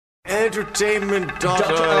Entertainment.ie.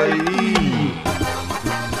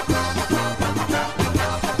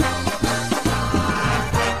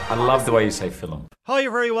 I love the way you say film. Hi,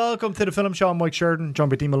 you're very welcome to the Filum Show. I'm Mike Sheridan, joined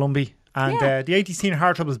by Dee Malumbi. And the 80s teen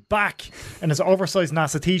Heartthrob is back in his oversized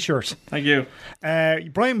NASA t-shirt. Thank you.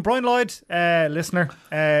 Brian Lloyd, listener,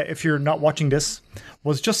 if you're not watching this,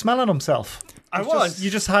 was just smelling himself. You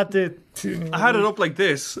just had to... I had it up like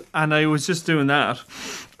this, and I was just doing that.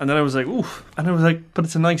 And then I was like, ooh. And I was like, but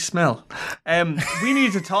it's a nice smell. We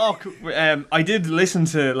need to talk. I did listen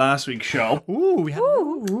to last week's show.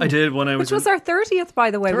 I did when I was... Which was our 30th, by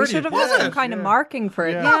the way. 30th, we should have done some kind of marking for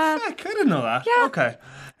it. Yeah. Heck, I didn't know that. Yeah. Okay.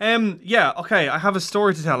 Okay, I have a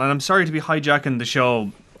story to tell, and I'm sorry to be hijacking the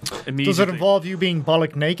show immediately. Does it involve you being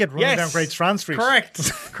bollock naked running down Great Strand Street?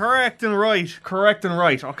 Correct and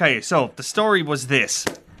right. Okay, so the story was this.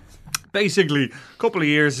 Basically, a couple of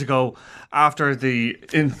years ago, after the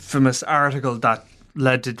infamous article that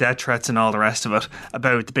led to death threats and all the rest of it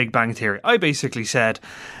about the Big Bang Theory, I basically said,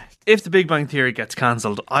 if the Big Bang Theory gets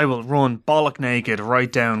cancelled, I will run bollock naked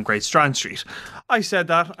right down Great Strand Street. I said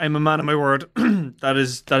that. I'm a man of my word. That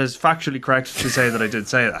is factually correct to say that I did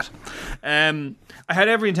say that. I had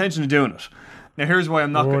every intention of doing it. Now, here's why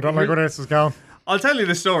I'm not going to... I don't like where this is going. I'll tell you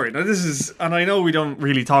the story. Now, this is... And I know we don't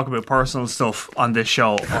really talk about personal stuff on this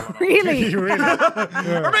show. Really? Or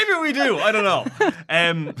maybe we do. I don't know.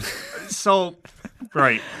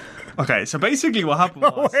 Right. Okay, so basically what happened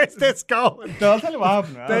was... Where's this going? No, I'll tell you what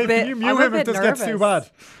happened. Dave, can you mute him if this gets too bad?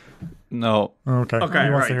 No. Okay,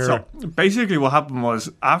 right. So basically what happened was,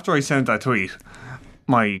 after I sent that tweet,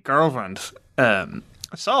 my girlfriend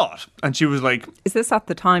saw it, and she was like... Is this at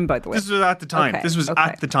the time, by the way? This was at the time. Okay, This was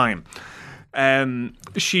at the time.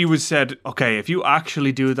 She said, okay, if you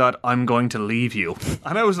actually do that, I'm going to leave you.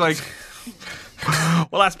 And I was like...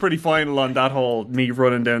 Well, that's pretty final on that whole me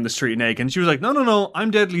running down the street naked. And she was like, no, I'm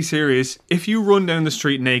deadly serious. If you run down the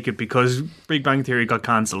street naked because Big Bang Theory got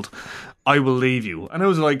cancelled, I will leave you. And I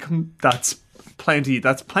was like, that's plenty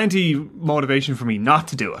motivation for me not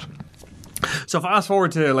to do it. So fast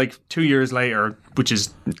forward to like 2 years later, which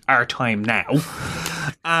is our time now,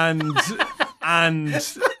 and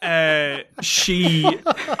it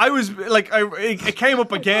came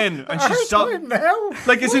up again, and she stopped. Now?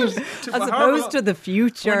 Like, as opposed to the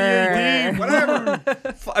future. 2018, whatever.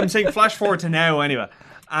 I'm saying flash forward to now anyway.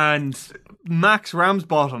 And Max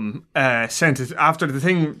Ramsbottom sent it after the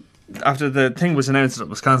thing was announced that it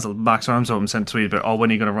was cancelled. Max Ramsbottom sent a tweet about, when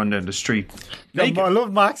are you going to run down the street? I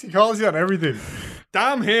love Max. He calls you on everything.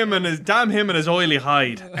 Damn him and his oily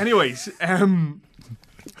hide. Anyways,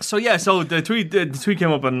 so the tweet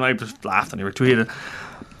came up and I just laughed and he retweeted.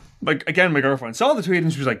 Like, again, my girlfriend saw the tweet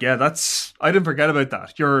and she was like, I didn't forget about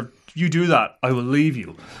that. You do that, I will leave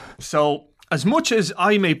you. So, as much as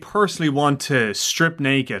I may personally want to strip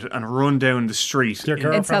naked and run down the street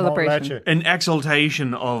in celebration, in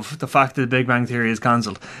exaltation of the fact that the Big Bang Theory is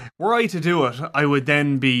cancelled, were I to do it, I would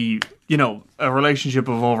then be, a relationship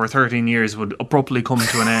of over 13 years would abruptly come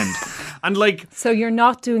to an end. And so you're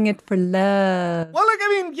not doing it for love. Well,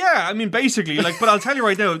 basically, but I'll tell you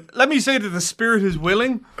right now, let me say that the spirit is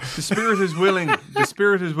willing. The spirit is willing. The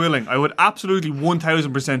spirit is willing. I would absolutely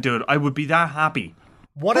 1000% do it. I would be that happy.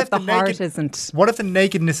 What if the heart isn't? What if the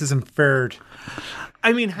nakedness is inferred?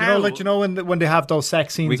 I mean, how? When they have those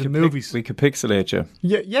sex scenes in movies. We could pixelate you.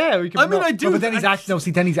 Yeah. We could, I do. No, but then he's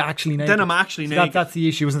actually naked. Then I'm actually naked. That's the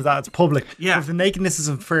issue, isn't that? It's public. Yeah. But if the nakedness is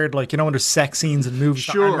inferred, when there's sex scenes in movies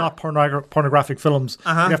that are not pornographic films,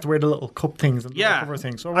 you have to wear the little cup things and the cover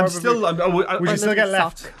things. So would you still get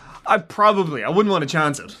left? I wouldn't want to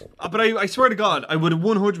chance it. But I swear to God, I would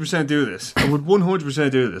 100% do this. I would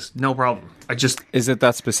 100% do this. No problem. Is it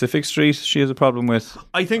that specific street she has a problem with?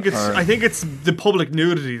 I think it's the public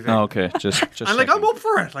nudity thing. Oh, okay. Just and I'm up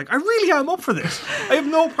for it. I really am up for this. I have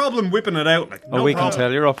no problem whipping it out. We can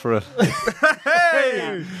tell you're up for it.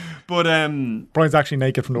 Hey! But Brian's actually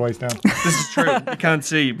naked from the waist down. This is true. You can't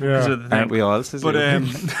see because of the thing. Aren't we all?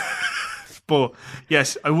 But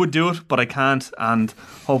yes, I would do it, but I can't, and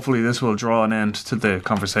hopefully this will draw an end to the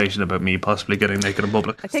conversation about me possibly getting naked in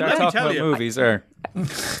public. Start talking about movies,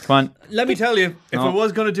 Come on. Let me tell you, if I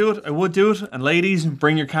was going to do it, I would do it. And ladies,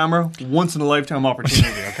 bring your camera. Once in a lifetime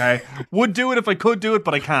opportunity, okay? Would do it if I could do it,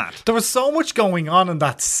 but I can't. There was so much going on in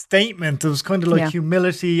that statement. There was kind of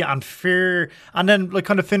humility and fear, and then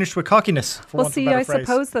kind of finished with cockiness. I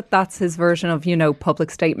suppose that's his version of,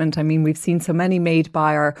 public statement. I mean, we've seen so many made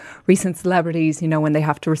by our recent celebrities, when they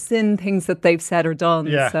have to rescind things that they've said or done.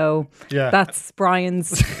 Yeah. So that's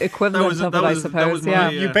Brian's equivalent of it, I suppose.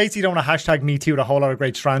 You basically don't want to hashtag Me Too the whole whole lot of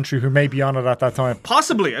great Strandtree who may be on it at that time.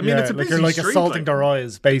 Possibly. I mean, it's a busy you're street. Assaulting their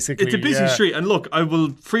eyes, basically. It's a busy street. And look, I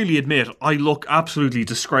will freely admit, I look absolutely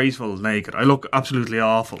disgraceful naked. I look absolutely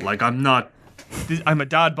awful. Like, I'm a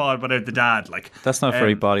dad bod without the dad. Like, that's not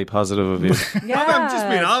very body positive of you.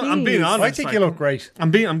 I'm being honest. I think you look great.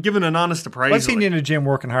 I'm giving an honest appraisal. I've seen you in the gym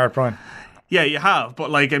working hard, Brian. Yeah, you have, but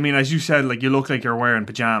like, I mean, as you said, like, you look like you're wearing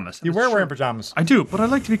pajamas. You were wearing pajamas. I do, but I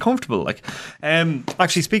like to be comfortable. Like,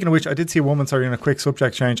 actually, speaking of which, I did see a woman. Sorry, in a quick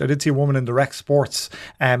subject change, I did see a woman in direct sports,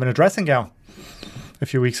 in a dressing gown, a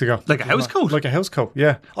few weeks ago. Like a house coat. Like a house coat.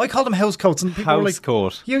 Yeah, I call them house coats, and people were like,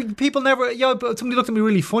 coat. People never. Yeah, but somebody looked at me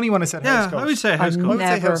really funny when I said house coat. I would say house coat. I've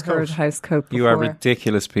never heard house coat before. You are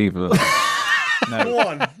ridiculous people. Now, Go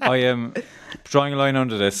on. I am drawing a line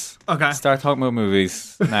under this. Okay. Start talking about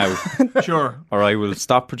movies now. Sure. Or I will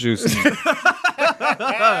stop producing.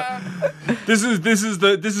 This is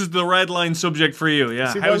the red line subject for you. Yeah.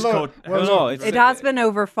 House coat. It has been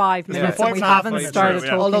over 5 minutes and we haven't started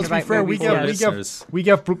talking about movies. We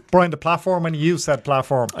give Brian the platform and you said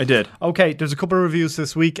platform. I did. Okay, there's a couple of reviews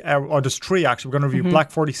this week, or there's 3 actually. We're going to review Black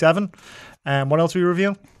 47. What else are we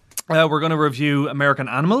review? We're going to review American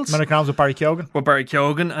Animals. American Animals with Barry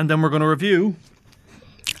Keoghan. And then we're going to review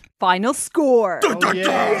Final Score.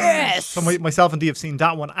 Yes. So myself and Dee have seen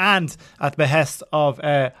that one, and at the behest of,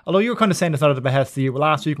 although you were kind of saying it's not at the behest of you, well,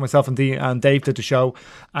 last week myself and Dee and Dave did the show,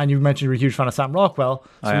 and you mentioned you were a huge fan of Sam Rockwell,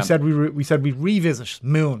 so we said we'd revisit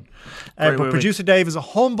Moon. But producer Dave is a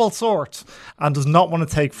humble sort and does not want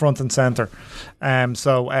to take front and centre.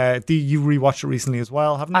 So Dee, you rewatched it recently as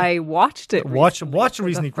well, haven't you? I watched it. Watched it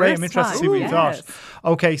recently. Great. I'm interested to see what you thought.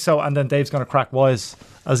 Okay, so and then Dave's going to crack wise.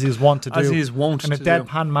 As he is wont to do. In a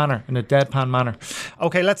deadpan manner.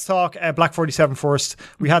 Okay, let's talk Black 47 first.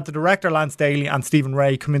 We had the director, Lance Daly, and Stephen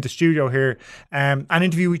Ray come into studio here and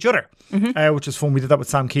interview each other, which is fun. We did that with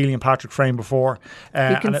Sam Keeley and Patrick Frame before.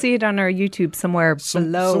 You can see it on our YouTube somewhere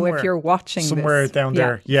below if you're watching somewhere this. Down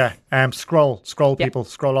there. Yeah. Scroll, people.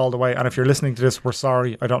 Scroll all the way. And if you're listening to this, we're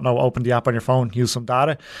sorry. I don't know. Open the app on your phone. Use some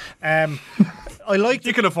data.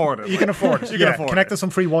 You can afford it. You can afford it. Connect to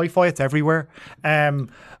some free Wi-Fi. It's everywhere.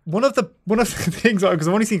 One of the things, because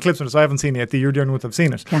I've only seen clips of it, so I haven't seen it yet. You're the only one that's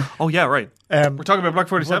seen it. Yeah. Oh yeah, right. We're talking about Black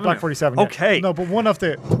 47. Black 47. Okay. No, but one of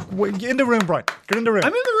the in the room, Brian. Get in the room.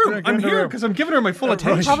 I'm in the room. I'm here because I'm giving her my full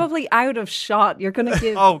attention. Probably out of shot. You're going to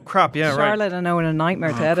give. Oh crap! Yeah, Charlotte and Owen a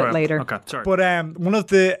nightmare to edit later. Okay, sorry. But one of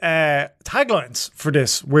the taglines for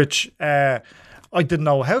this, which I didn't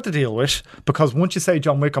know how to deal with, because once you say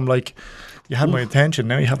John Wick, I'm like, you had my attention.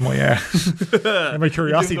 Now you have my my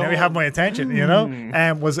curiosity. Now you have my attention. You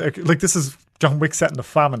know, was like, this is John Wick setting the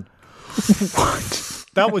famine. What?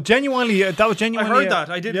 That was genuinely. I heard that.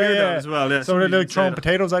 I did hear that as well. Yeah. So they're like throwing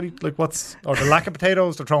potatoes at each, like or the lack of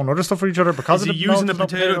potatoes. They're throwing other stuff for each other because is of he using the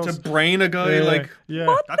potato to brain a guy?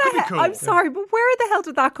 What that could be cool. I'm sorry, but where the hell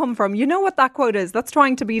did that come from? You know what that quote is? That's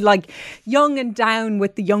trying to be like young and down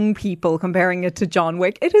with the young people, comparing it to John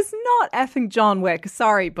Wick. It is not effing John Wick.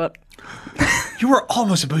 Sorry, but. You were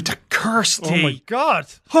almost about to curse, Dee. Oh my God.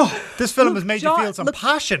 This film has made you feel some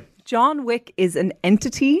passion. John Wick is an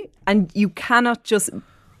entity, and you cannot just,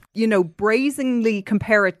 brazenly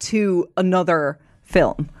compare it to another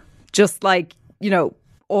film. Just like,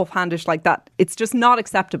 offhandish like that. It's just not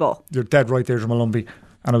acceptable. You're dead right there, Malumbi.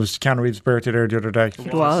 And it was Keanu Reeves' birthday there the other day.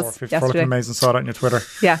 It was. Yesterday. Amazing. Saw that on your Twitter.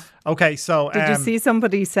 Yeah. Okay, so... Did you see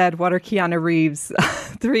somebody said, what are Keanu Reeves'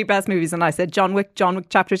 3 best movies? And I said, John Wick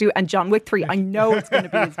Chapter 2, and John Wick 3. I know it's going to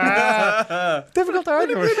be his best. Difficult to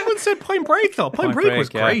argue with. Everyone said Point Break, though. Point Break was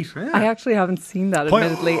great. Yeah. I actually haven't seen that,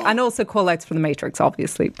 admittedly. And also call-outs for The Matrix,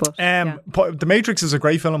 obviously. But The Matrix is a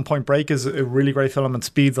great film. Point Break is a really great film, and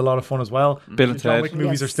Speed's a lot of fun as well. Bill and John Ted. Wick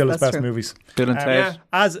movies are still his best movies. Bill and Ted.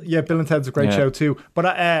 Bill and Ted's a great show too. But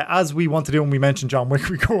as we want to do when we mention John Wick,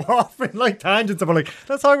 we go off in like tangents about like,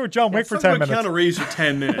 let's talk about John Wick for 10 minutes. Keanu Reeves for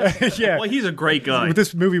 10 minutes. Yeah. Well, he's a great guy. With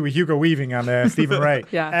this movie with Hugo Weaving and Stephen Ray.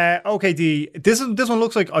 Yeah. Okay, Dee, this one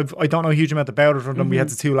looks like I don't know a huge amount about it from them. We had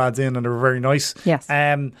the 2 lads in and they were very nice. Yes.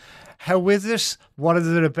 How is it? What is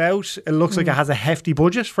it about? It looks like it has a hefty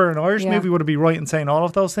budget for an Irish movie. Would it be right in saying all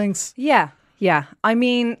of those things? Yeah. I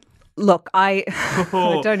mean, look, I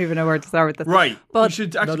don't even know where to start with this. Right. But we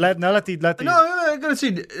should actually... let I'm going to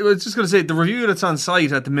see. I was just going to say, the review that's on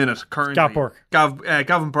site at the minute, currently...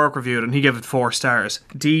 Gavin Burke reviewed it, and he gave it 4 stars.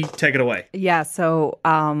 Dee, take it away. Yeah, so...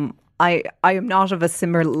 I am not of a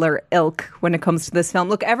similar ilk when it comes to this film.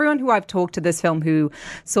 Look, everyone who I've talked to this film who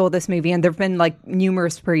saw this movie, and there have been like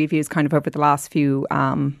numerous previews kind of over the last few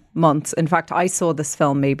months. In fact, I saw this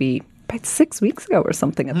film maybe about 6 weeks ago or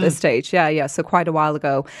something at this stage. Yeah, so quite a while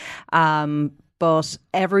ago. but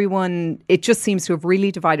everyone, it just seems to have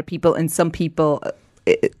really divided people, and some people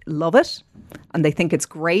love it and they think it's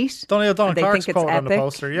great. Donald and they Clark's think it's quote on the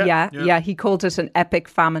poster, yeah. He called it an epic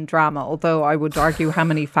famine drama, although I would argue how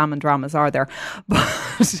many famine dramas are there. But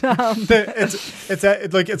it's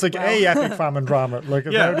like a epic famine drama. Like,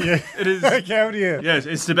 it is. Like, how do you? Yes,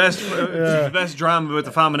 it's the best. It's the best drama about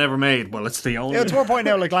the famine ever made. Well, it's the only. Yeah, it's more point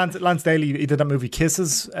now. Like Lance Daly, he did that movie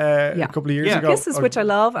Kisses a couple of years ago. Kisses, which I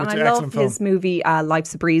love, and I love his movie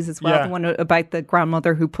Life's a Breeze as well. The one about the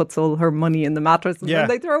grandmother who puts all her money in the mattress, and then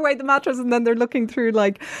they throw away the mattress, and then they're looking through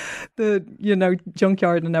like the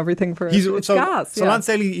junkyard and everything for gas. So Lance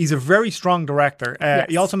Daly, he's a very strong director.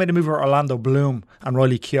 He also made a movie with Orlando Bloom and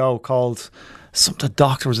Riley Keough called something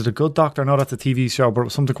Doctor. Was it A Good Doctor? No, that's a TV show, but it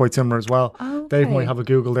was something quite similar as well. Okay. Dave might have a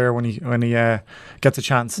Google there when he gets a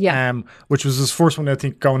chance. Which was his first one, I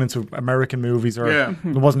think, going into American movies. Or it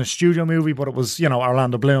wasn't a studio movie, but it was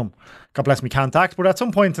Orlando Bloom. God bless me, can't act. But at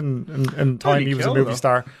some point in time, he was a movie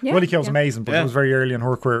star. Riley Keough's amazing, but it was very early in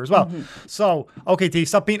her career as well. So, okay, Dee,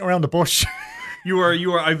 stop beating around the bush. You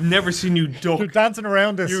are. I've never seen you duck. You're dancing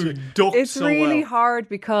around this. You duck It's so really well. hard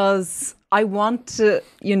because I want to,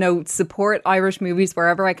 support Irish movies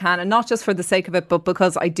wherever I can, and not just for the sake of it, but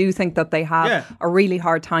because I do think that they have a really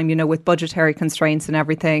hard time, with budgetary constraints and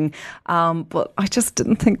everything. But I just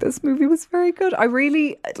didn't think this movie was very good.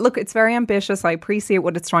 It's very ambitious. I appreciate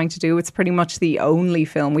what it's trying to do. It's pretty much the only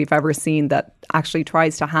film we've ever seen that actually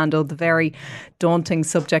tries to handle the very daunting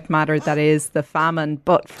subject matter that is the famine.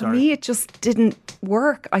 But for me, it just didn't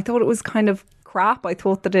work. I thought it was kind of crap. I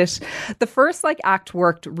thought that the first act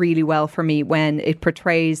worked really well for me when it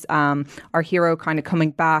portrays our hero kind of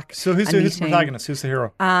coming back. So who's the protagonist? Who's the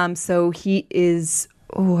hero? So he is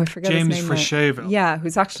I forget James his name. Fresheville. Yeah,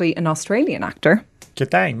 who's actually an Australian actor. Good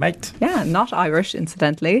day, mate. Yeah, not Irish,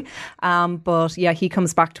 incidentally. But yeah, he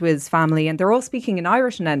comes back to his family and they're all speaking in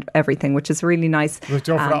Irish and everything, which is really nice. Look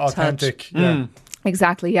for that authentic. Yeah.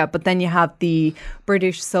 Exactly, yeah. But then you have the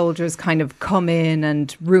British soldiers kind of come in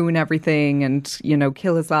and ruin everything and,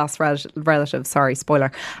 kill his last relative. Sorry,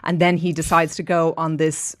 spoiler. And then he decides to go on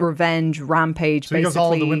this revenge rampage, so he goes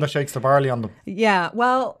all the wind that shakes the barley on them. Yeah,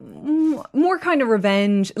 well, more kind of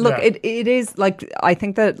revenge. Look, it is I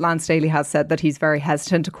think that Lance Daly has said that he's very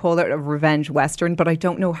hesitant to call it a revenge Western, but I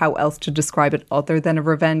don't know how else to describe it other than a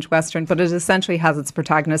revenge Western. But it essentially has its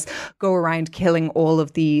protagonist go around killing all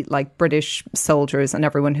of the British soldiers and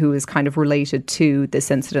everyone who is kind of related to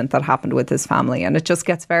this incident that happened with his family. And it just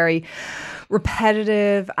gets very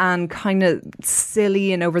repetitive and kind of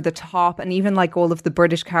silly and over the top. And even all of the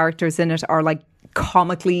British characters in it are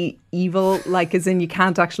comically evil, as in you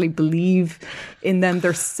can't actually believe in them.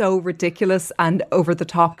 They're so ridiculous and over the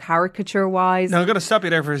top caricature wise. Now I'm going to stop you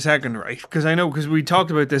there for a second, right? Because we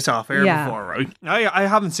talked about this off air before, right? I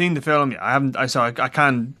haven't seen the film yet. I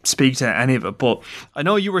can't speak to any of it, but I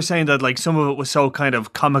know you were saying that some of it was so kind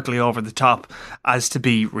of comically over the top as to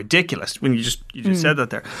be ridiculous when you just said that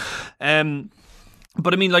there.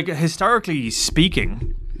 But I mean, historically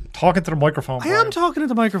speaking, talking to the microphone. I am talking to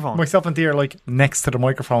the microphone. Myself and Dee are next to the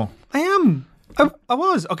microphone. I am. I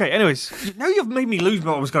was. Okay, anyways, now you've made me lose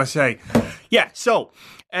what I was going to say. Yeah, so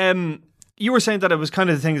you were saying that it was kind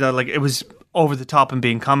of the thing that it was over the top and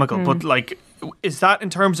being comical, but is that in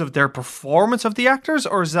terms of their performance of the actors,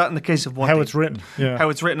 or is that in the case of how it's written? Yeah, how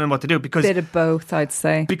it's written and what they do? Because bit of both, I'd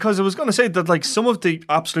say. Because I was going to say that some of the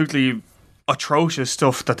absolutely atrocious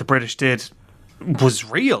stuff that the British did was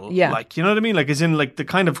real. Yeah. You know what I mean? As in the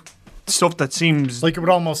kind of stuff that seems it would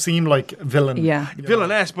almost seem villain. Yeah.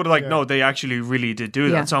 Villainous, but no, they actually really did do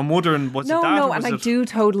that. So I'm wondering, was it that? No, and I do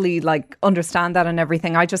totally understand that and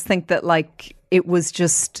everything. I just think that it was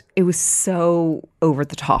so over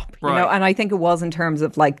the top, you know, and I think it was in terms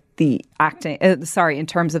of the acting, in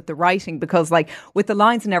terms of the writing, because with the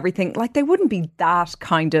lines and everything, they wouldn't be that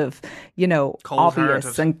kind of,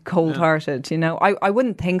 obvious and cold-hearted, I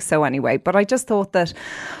wouldn't think so anyway, but I just thought that,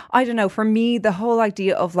 I don't know, for me, the whole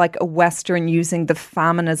idea of a Western using the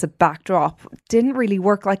famine as a backdrop didn't really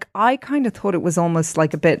work. I kind of thought it was almost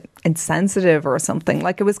a bit insensitive or something.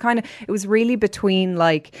 It was really between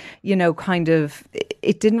kind of,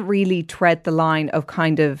 it didn't really tread the line of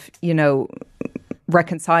kind of,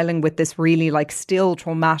 reconciling with this really still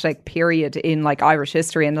traumatic period in Irish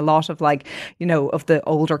history, and a lot of of the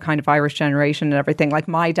older kind of Irish generation and everything.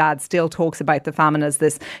 My dad still talks about the famine as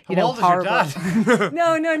this, horrible.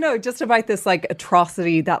 No, just about this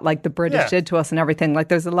atrocity that the British did to us and everything.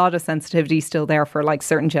 There's a lot of sensitivity still there for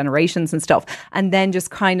certain generations and stuff, and then just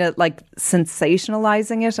kind of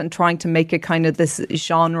sensationalizing it and trying to make it kind of this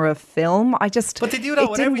genre film. But they do that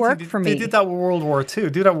with didn't everything. Work for me. They did that with World War II.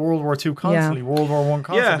 Do that with World War II constantly. World War 4-1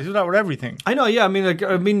 concept. Yeah. They do that with everything. I know, yeah. I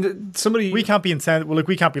mean, somebody. We can't be incentive. Well, like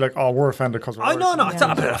we can't be like, oh, we're offended because we're. No. It's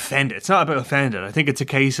not about offended. It's not about offended. I think it's a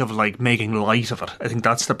case of like making light of it. I think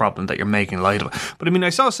that's the problem, that you're making light of it. But I mean, I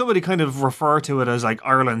saw somebody kind of refer to it as like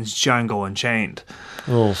Ireland's Django Unchained,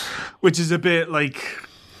 which is a bit like,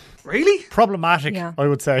 really problematic. Yeah. I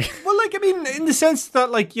would say. Well, like, I mean, in the sense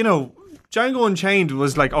that, like, you know, Django Unchained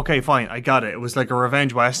was like, okay, fine, I got it. It was like a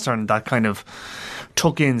revenge western that kind of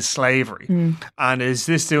took in slavery. And is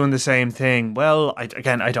this doing the same thing? Well, I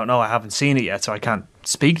don't know. I haven't seen it yet, so I can't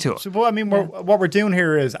speak to it. So, well, I mean, what we're doing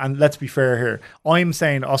here is, and let's be fair here, I'm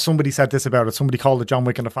saying, oh, somebody said this about it. Somebody called it John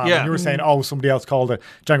Wick and the Family. Yeah. And you were saying, oh, somebody else called it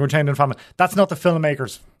Django Unchained and the Family. That's not the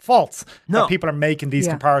filmmaker's fault. No. That people are making these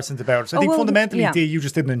comparisons about it. So I think fundamentally, Dee, you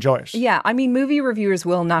just didn't enjoy it. Yeah, I mean, movie reviewers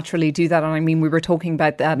will naturally do that. And I mean, we were talking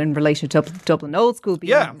about that in relation to Dublin Old School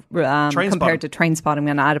being compared to Trainspotting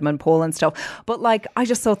and Adam and Paul and stuff. But like, I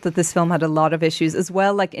just thought that this film had a lot of issues as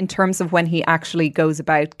well, like in terms of when he actually goes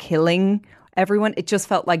about killing everyone. It just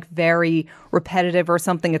felt like very repetitive or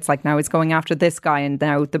something. It's like, now he's going after this guy and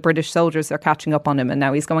now the British soldiers are catching up on him, and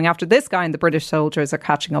now he's going after this guy and the British soldiers are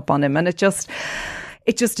catching up on him, and it just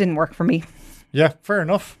didn't work for me. Yeah, fair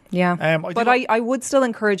enough. Yeah. I would still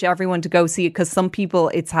encourage everyone to go see it, because some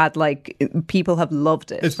people, people have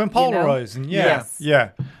loved it. It's been polarizing. You know? Yeah.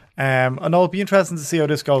 And it'll be interesting to see how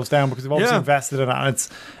this goes down, because we've obviously invested in it,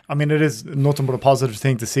 and it is nothing but a positive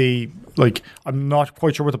thing to see. Like, I'm not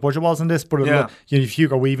quite sure what the budget was in this, but you've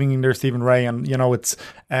Hugo Weaving in there, Stephen Ray, and it's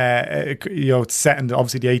set in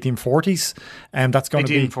obviously the 1840s, and that's going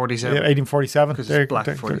to be 1847 because it's Black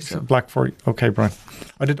 47. Black 40. Okay, Brian.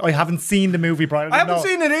 I haven't seen the movie, Brian. I haven't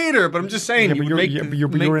seen it either, but I'm just saying. You're a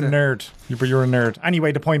nerd. You're a nerd.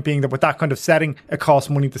 Anyway, the point being that with that kind of setting, it costs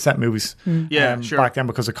money to set movies. Sure. Back then,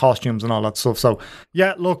 because of costumes and all that stuff. So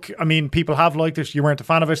yeah, look, I mean, people have liked it. You weren't a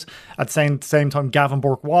fan of it. At the same time, Gavin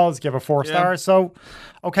Burke was. Gave it 4 stars. So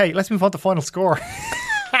okay, let's move on to final score.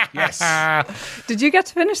 Yes. Did you get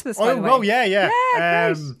to finish this? By the way? Oh yeah.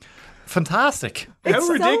 Great. Fantastic. How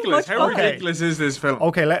ridiculous! So How ridiculous is this film?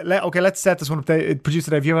 Okay, let's set this one up. Producer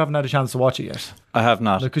Dave, you haven't had a chance to watch it yet. I have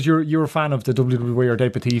not. Because you're a fan of the WWE or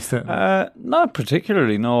Dave Bautista. Not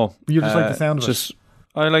particularly, no. You just like the sound of it?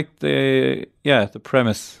 I like the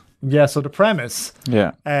premise. Yeah, so the premise,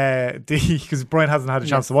 because Brian hasn't had a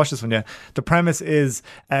chance to watch this one yet. The premise is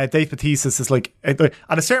Dave Bautista is like, at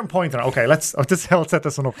a certain point, okay, let's set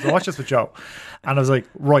this one up. I watched this with Joe, and I was like,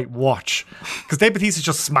 right, watch, because Dave Bautista's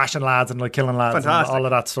just smashing lads and like killing lads. Fantastic. And all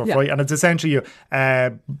of that stuff, right? And it's essentially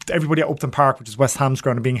everybody at Upton Park, which is West Ham's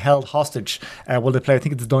ground, are being held hostage while they play. I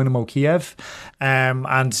think it's Dynamo Kiev, and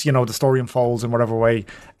the story unfolds in whatever way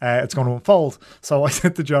it's going to unfold. So I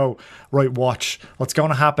said to Joe, right, watch. What's going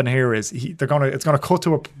to happen here is it's going to cut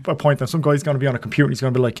to a point, and some guy's going to be on a computer and he's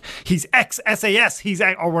going to be like, he's ex-SAS,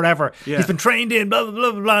 or whatever. Yeah. He's been trained in blah, blah,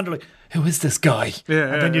 blah, blah, blah. And they're like, who is this guy?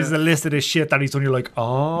 And then there's a list of this shit that he's done. You're like,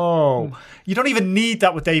 oh. You don't even need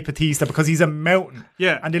that with Dave Bautista, because he's a mountain.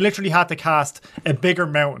 Yeah. And they literally had to cast a bigger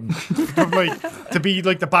mountain to be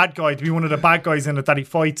like the bad guy, to be one of the bad guys in it that he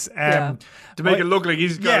fights. To make it look like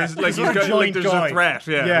there's a threat.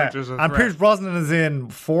 Yeah. And Pierce Brosnan is in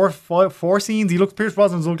four scenes. Pierce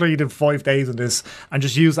Brosnan looks like he did 5 days in this and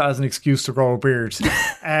just used that as an excuse to grow a beard.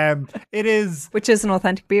 It is. Which is an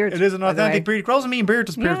authentic beard. It is an authentic beard. He grows a mean beard,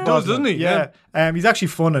 does Pierce Brosnan. Doesn't he? Yeah. He's actually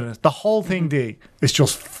fun in it. The whole thing, D, is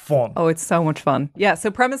just fun. Oh, it's so much fun. Yeah, so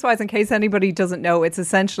premise-wise, in case anybody doesn't know, it's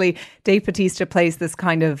essentially Dave Bautista plays this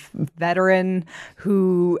kind of veteran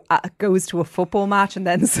who goes to a football match and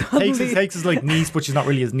then suddenly... Takes his like niece, but she's not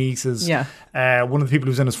really his niece. One of the people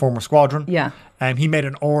who's in his former squadron. Yeah. He made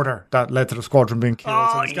an order that led to the squadron being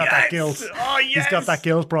killed. So he's got that guilt. Oh, yes. He's got that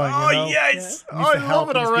guilt, Brian. Yes. Yeah. I love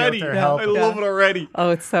it already. I love it already. Oh,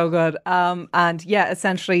 it's so good. And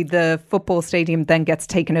essentially the football stadium then gets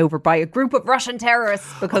taken over by a group of Russian terrorists,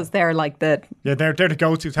 because they're like the... Yeah, they're the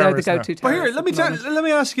go-to terrorists. They're the go-to terrorists. But here, let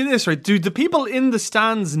me ask you this, right? Do the people in the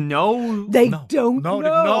stands know? They don't know.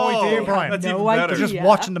 They've no idea, Brian. That's even better. They're just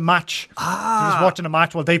watching the match. They're just watching the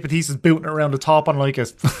match while Dave Bautista's booting around the top on like a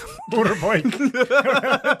motorbike.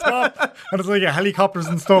 Top, and it's like helicopters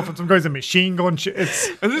and stuff, and some guys a machine gun. And this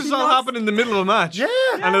is all happening in the middle of a match. Yeah.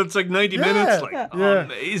 And it's like 90 minutes. Like,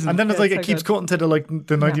 amazing. And then it's like it keeps cutting to the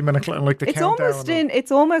 90 minute, like the It's countdown.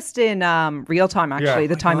 it's almost in real time actually.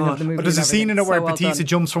 The timing of the movie. But there's a scene in it where Bautista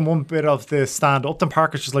jumps from one bit of the stand. Upton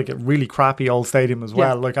Park is just like a really crappy old stadium as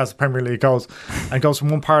well, like as the Premier League goes, and goes from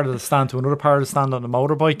one part of the stand to another part of the stand on a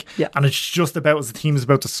motorbike, and it's just about as the team is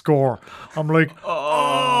about to score. I'm like,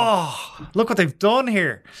 oh, look what they've done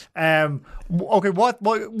here. Okay, what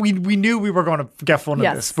we knew we were going to get fun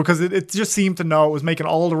of this because it just seemed to know, it was making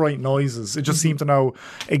all the right noises. It just seemed to know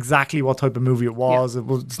exactly what type of movie it was.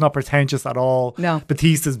 It's not pretentious at all. No.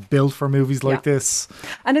 Batista's built for movies like this.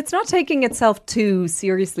 And it's not taking itself too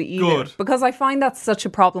seriously either. Good. Because I find that's such a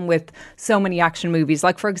problem with so many action movies.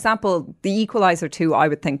 Like, for example, The Equalizer 2, I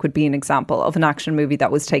would think, would be an example of an action movie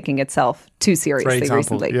that was taking itself too seriously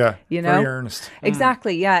recently. Yeah, you know? Very earnest.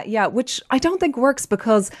 Exactly, yeah. Which I don't think works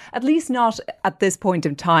because, at least not at this point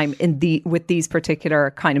in time with these particular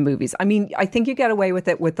kind of movies. I mean, I think you get away with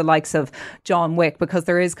it with the likes of John Wick because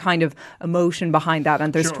there is kind of emotion behind that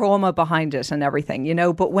and there's trauma behind it and everything, you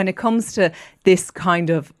know. But when it comes to this kind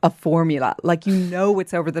of a formula, like, you know,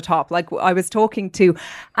 it's over the top. Like, I was talking to,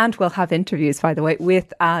 and we'll have interviews, by the way,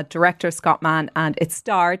 with director Scott Mann and its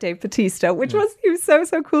star Dave Bautista, which he was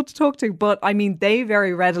so cool to talk to. But I mean, they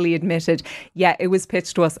very readily admitted, it was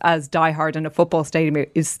pitched to us as Die Hard in a football stadium,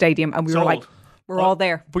 and we were like, we're all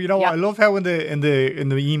there. But you know what? I love how in the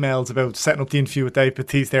emails about setting up the interview with Dave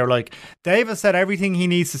Bautista, they were like, Dave has said everything he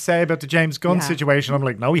needs to say about the James Gunn situation. I'm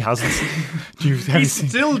like, no, he hasn't. He's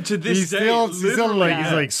still to this day.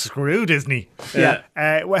 He's like screwed, isn't he? Yeah.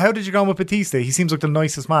 How did you go on with Bautista? He seems like the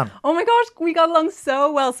nicest man. Oh my gosh, we got along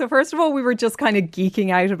so well. So first of all, we were just kind of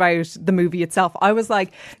geeking out about the movie itself. I was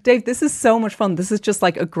like, Dave, this is so much fun. This is just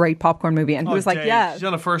like a great popcorn movie. And he was like, Dave. yeah. She's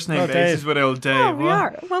on a first name basis with old Dave. Oh, we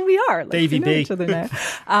are. Well, we are. Davey B.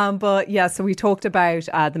 Now. But yeah, so we talked about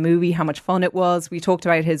the movie, how much fun it was. We talked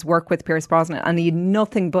about his work with Pierce Brosnan, and he had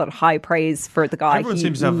nothing but high praise for the guy. Everyone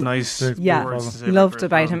seems to have nice words to say loved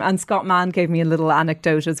about him. And Scott Mann gave me a little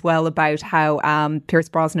anecdote as well about how Pierce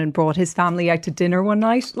Brosnan brought his family out to dinner one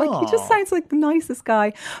night. Like, he just sounds like the nicest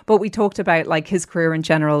guy. But we talked about like his career in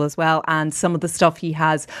general as well, and some of the stuff he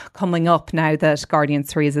has coming up now that Guardians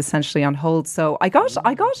 3 is essentially on hold. So I got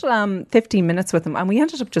 15 minutes with him, and we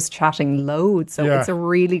ended up just chatting loads. So it's a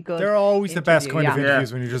really good. They're always interview. The best kind of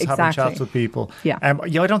interviews when you're just having chats with people. Yeah. I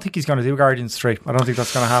don't think he's going to do Guardians 3. I don't think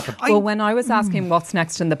that's going to happen. Well, when I was asking what's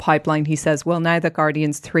next in the pipeline, he says, well, now that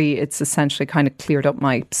Guardians 3, it's essentially kind of cleared up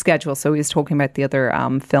my schedule. So he was talking about the other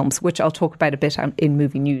films, which I'll talk about a bit in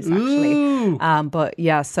movie news, actually. But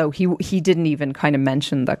yeah, so he didn't even kind of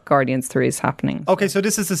mention that Guardians 3 is happening. Okay, so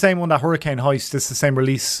this is the same one that Hurricane Heist. This is the same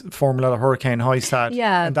release formula that Hurricane Heist had.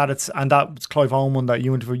 Yeah. And that's Clive Owen one that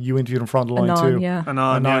you interviewed in front of the line Anon, too. Yeah.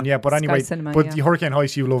 Anon, yeah. But anyway, Cinema, the Hurricane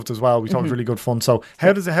Heist you loved as well. We thought it was really good fun. So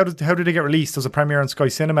how did it get released? Does it premiere on Sky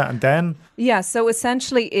Cinema and then? Yeah, so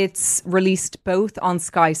essentially it's released both on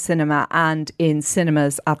Sky Cinema and in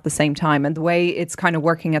cinemas at the same time. And the way it's kind of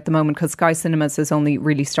working at the moment, because Sky Cinemas has only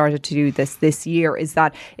really started to do this year, is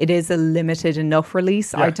that it is a limited enough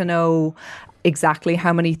release. I don't know exactly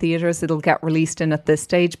how many theatres it'll get released in at this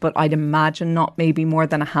stage, but I'd imagine not maybe more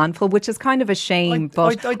than a handful, which is kind of a shame.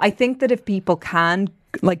 I think that if people can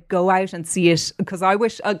like go out and see it, because I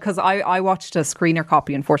watched a screener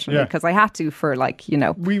copy, unfortunately, because I had to for like, you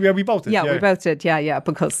know, we both did. We both did.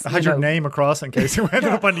 Because I had your name across in case it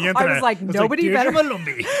ended up on the internet. I was like, nobody better,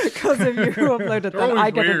 because if you upload it, then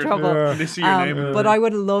I get in trouble. They see your name. But I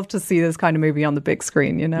would love to see this kind of movie on the big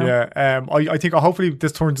screen, you know. Yeah, I think hopefully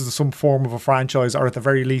this turns into some form of a franchise, or at the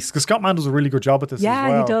very least, because Scott Mann does a really good job at this as well.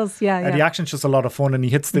 Yeah, he does. Yeah. The action's just a lot of fun, and he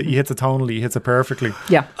hits it tonally, he hits it perfectly.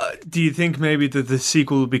 Yeah. Do you think maybe that the sequel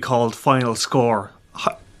will be called Final Score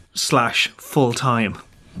 / Full Time?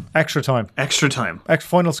 Extra time.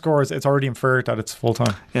 Final Score is, it's already inferred that it's full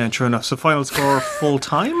time. Yeah, true enough. So Final Score Full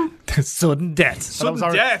Time? Sudden death.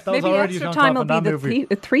 Maybe Extra Time will be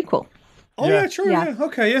the threequel. Oh yeah, true. Yeah.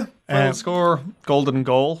 Okay, yeah. Final Score, golden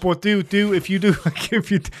goal. But if you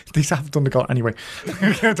these haven't done the goal anyway. We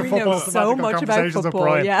know so much about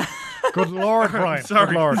football. Yeah. Good Lord, Brian.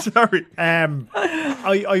 Sorry.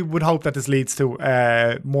 I would hope that this leads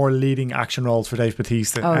to more leading action roles for Dave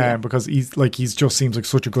Bautista, because he's just seems like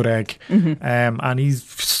such a good egg, and he's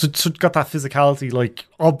got that physicality, like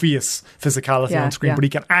obvious physicality on screen, but he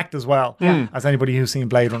can act as well as anybody who's seen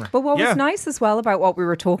Blade Runner. But what was nice as well about what we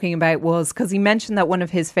were talking about was, because he mentioned that one of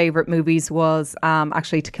his favourite movies was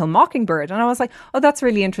actually To Kill a Mockingbird, and I was like, oh, that's a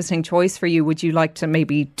really interesting choice for you. Would you like to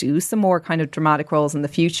maybe do some more kind of dramatic roles in the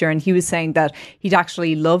future? And he was saying that he'd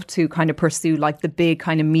actually love to kind of pursue like the big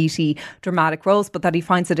kind of meaty dramatic roles, but that he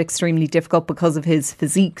finds it extremely difficult because of his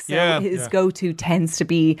physique. So his go-to tends to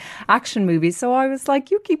be action movies. So I was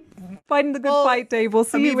like, you keep fighting the good fight, Dave. We'll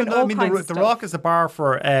see you in all kinds of The stuff. Rock is the bar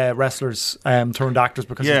for wrestlers turned actors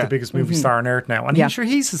because he's the biggest movie star on earth now, and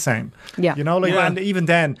he's the same. Yeah. You know, and even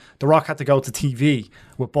then, The Rock had to go to TV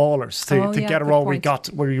with Ballers to get a role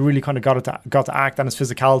where he really kind of got to act, and his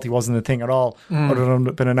physicality wasn't a thing at all, other than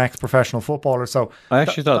being an ex-professional footballer. So I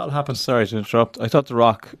actually thought that'll happen. Sorry to interrupt. I thought The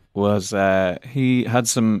Rock was he had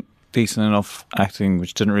some decent enough acting,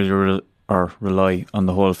 which didn't really rely on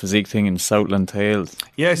the whole physique thing in Southland Tales.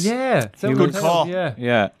 Yes. Yeah, Good call.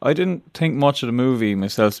 Yeah, I didn't think much of the movie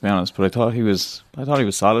myself, to be honest, but I thought he was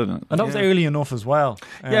solid in it. And that was early enough as well.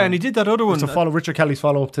 And he did that other one to follow Richard Kelly's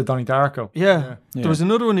follow up to Donnie Darko. Yeah. There was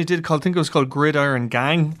another one he did called, I think it was called Gridiron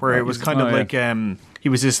Gang, where it was kind of like he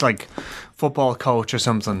was this like football coach or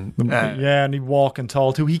something. And he walk and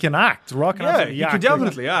tall too. He can act. The Rock can absolutely act. He could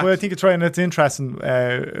definitely act. Well, I think it's interesting.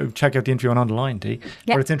 Check out the interview on the line, D.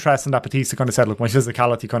 But it's interesting that Bautista kind of said, "Look, my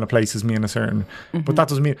physicality kind of places me in a certain." But that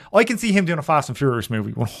doesn't mean I can see him doing a Fast and Furious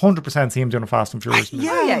movie. 100% see him doing a Fast and Furious movie.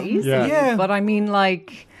 Easily. But I mean,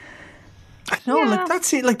 like. No, like that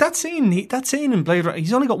scene in Blade Runner.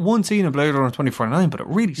 He's only got one scene in Blade Runner 2049, but it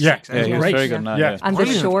really sticks out. Yeah, he was very good in that. And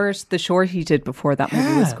the short he did before that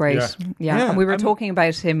movie was great. Yeah. And we were talking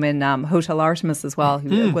about him in Hotel Artemis as well,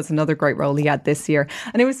 who was another great role he had this year.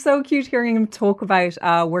 And it was so cute hearing him talk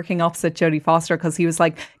about working opposite Jodie Foster, because he was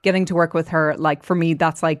like, getting to work with her, like, for me,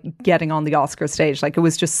 that's like getting on the Oscar stage. Like, it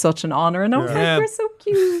was just such an honour. And I was like, you're so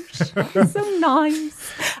cute. You're so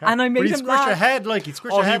nice. And I made him laugh. Your head, like, he'd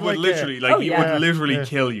squish your head. He would literally, he would literally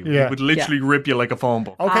kill you. He would literally rip you like a phone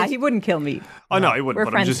book. Okay. He wouldn't kill me. Oh, no, he wouldn't,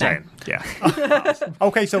 We're but I'm just friends saying. Yeah.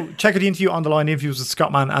 Okay, so check out the interview on the line, interviews with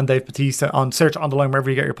Scott Mann and Dave Bautista on search on the line wherever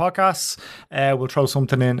you get your podcasts. We'll throw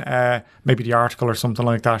something in, maybe the article or something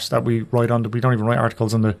like that we write on. We don't even write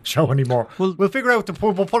articles on the show anymore. We'll figure out,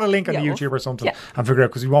 we'll put a link on the YouTube or something and figure out,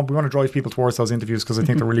 because we want to drive people towards those interviews, because I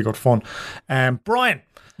think they're really good fun. Brian.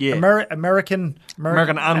 Yeah. American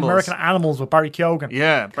Animals with Barry Keoghan.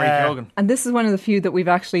 Yeah, Barry Keoghan. And this is one of the few that we've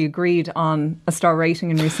actually agreed on a star rating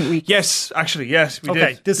in recent weeks. Yes, actually, yes, we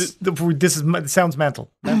did. It sounds mental.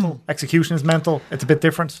 Execution is mental. It's a bit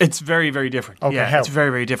different. It's very, very different. Okay, it's very,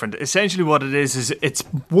 very different. Essentially what it is it's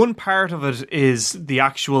one part of it is the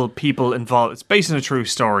actual people involved. It's based on a true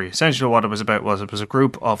story. Essentially what it was about was a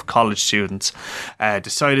group of college students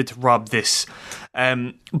decided to rob this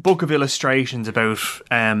book of illustrations about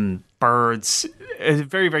birds. A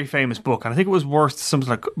very, very famous book, and I think it was worth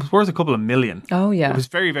a couple of million. Oh yeah, it was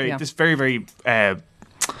very, very this very, very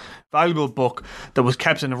valuable book that was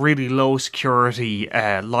kept in a really low security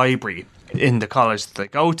library in the college that they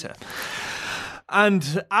go to.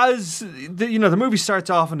 And as the movie starts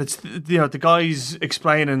off, and it's the guys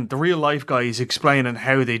explaining, the real life guys explaining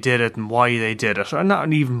how they did it and why they did it, or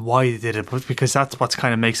not even why they did it, but because that's what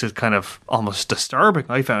kind of makes it kind of almost disturbing.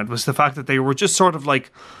 I found was the fact that they were just sort of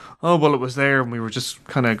like, oh well, it was there, and we were just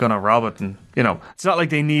kind of gonna rob it, and it's not like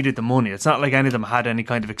they needed the money. It's not like any of them had any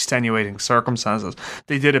kind of extenuating circumstances.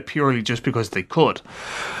 They did it purely just because they could.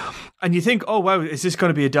 And you think, oh wow, is this going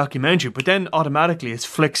to be a documentary? But then automatically it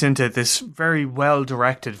flicks into this very well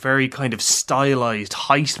directed, very kind of stylized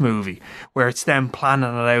heist movie where it's them planning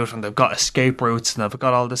it out, and they've got escape routes and they've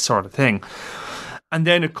got all this sort of thing. And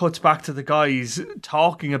then it cuts back to the guys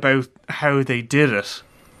talking about how they did it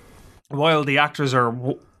while the actors are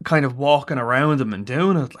kind of walking around them and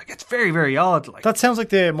doing it. Like, it's very, very odd. Like, that sounds like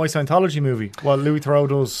the My Scientology movie. Well, Louis Theroux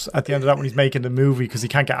does at the end of that when he's making the movie, because he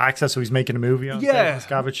can't get access, so he's making a movie on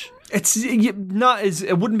Scavenge. It's not as,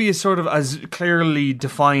 it wouldn't be as sort of as clearly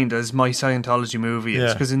defined as My Scientology movie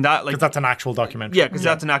is, because in that, like, that's an actual documentary. Yeah, because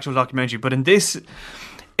that's an actual documentary. But in this,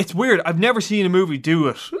 it's weird. I've never seen a movie do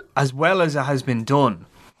it as well as it has been done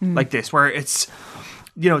like this, where it's,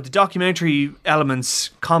 the documentary elements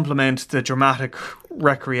complement the dramatic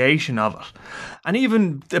recreation of it. And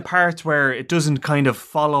even the parts where it doesn't kind of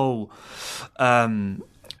follow,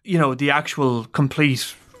 the actual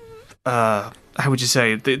complete, how would you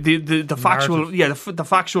say, the factual, the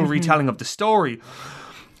factual retelling of the story,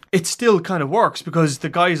 it still kind of works, because the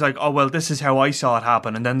guy's like, oh, well, this is how I saw it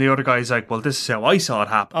happen. And then the other guy's like, well, this is how I saw it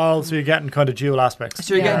happen. Oh, so you're getting kind of dual aspects.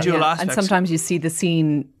 So you're getting dual aspects. And sometimes you see the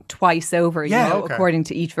scene twice over, according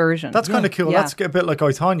to each version. That's kind of cool. Yeah. That's a bit like I,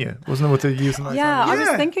 Tonya, wasn't it, what they used in I, Tonya? I was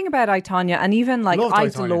thinking about I, Tonya, and even like I,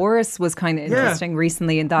 Dolores was kind of interesting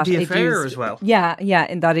recently in that the it affair used, as well. Yeah,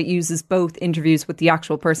 in that it uses both interviews with the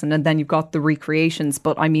actual person, and then you've got the recreations,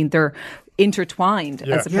 but I mean they're intertwined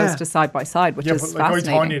as opposed to side by side, which is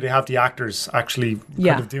fascinating. Like I, Tonya, they have the actors actually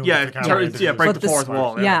kind of doing break the fourth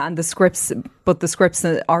wall. And the scripts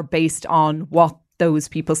are based on what those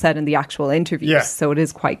people said in the actual interviews, so it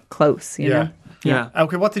is quite close, you know. Yeah.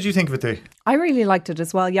 Okay, what did you think of it, Dee? I really liked it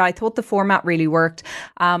as well. Yeah, I thought the format really worked.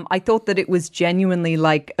 I thought that it was genuinely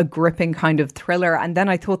like a gripping kind of thriller. And then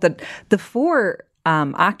I thought that the four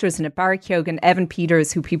actors in it, Barry Keoghan, Evan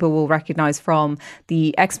Peters, who people will recognize from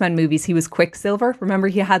the X-Men movies. He was Quicksilver. Remember,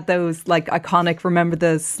 he had those like iconic, remember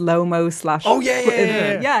the slow-mo slash... Oh,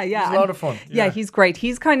 yeah. Yeah. It's a lot of fun. Yeah, he's great.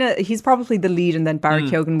 He's probably the lead, and then Barry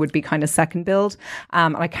Keoghan would be kind of second build.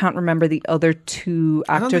 And I can't remember the other two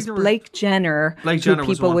actors. Blake Jenner, who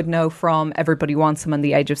people would know from Everybody Wants Him and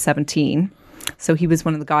The Age of 17. So he was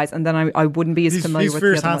one of the guys, and then I wouldn't be as familiar with the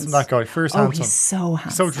other ones. He's handsome, that guy. Handsome. He's so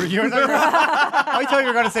handsome. I thought you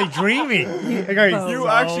were going to say dreamy. You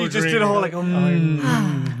actually just did a whole like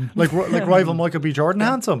like rival Michael B. Jordan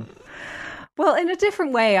handsome. Well, in a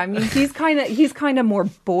different way. I mean, he's kind of more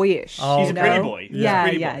boyish. Oh, he's a pretty boy. Yeah.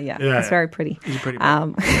 He's very pretty. He's a pretty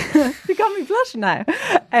boy. You got me blushing now.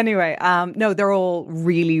 Anyway, no, they're all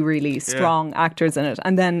really, really strong actors in it.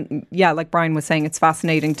 And then, like Brian was saying, it's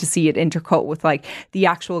fascinating to see it intercut with like the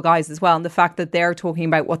actual guys as well, and the fact that they're talking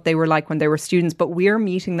about what they were like when they were students, but we're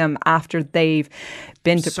meeting them after they've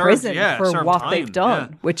been to prison for what they've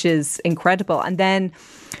done, which is incredible. And then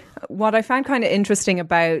what I found kind of interesting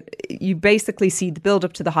about, you basically see the build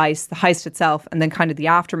up to the heist itself, and then kind of the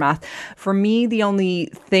aftermath. For me, the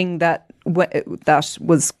only thing that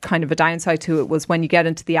was kind of a downside to it was when you get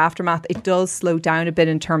into the aftermath, it does slow down a bit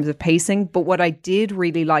in terms of pacing. But what I did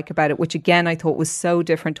really like about it, which again I thought was so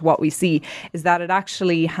different to what we see, is that it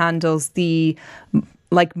actually handles the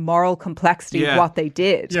like moral complexity of what they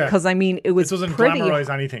did. Because I mean, it doesn't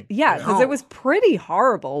glamorize anything. Yeah, because it was pretty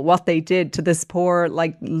horrible what they did to this poor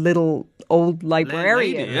like little old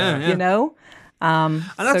librarian. You know. And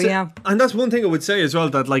that's one thing I would say as well,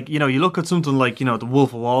 that like, you know, you look at something like, you know, The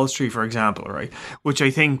Wolf of Wall Street, for example, right, which I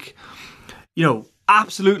think, you know,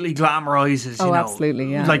 absolutely glamorizes,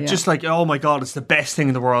 absolutely, just like, oh my god, it's the best thing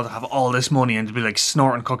in the world to have all this money and to be like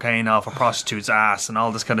snorting cocaine off a prostitute's ass and all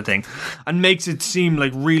this kind of thing, and makes it seem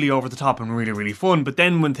like really over the top and really, really fun. But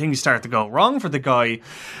then when things start to go wrong for the guy,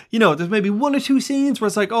 you know, there's maybe one or two scenes where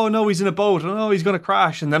it's like, oh no, he's in a boat, oh no, he's going to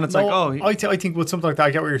crash, and then it's I think with something like that,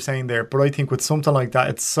 I get what you're saying there, but I think with something like that,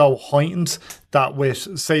 it's so heightened that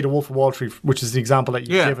with, say, The Wolf of Wall Street, which is the example that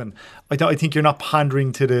you've given, I think you're not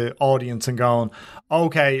pandering to the audience and going,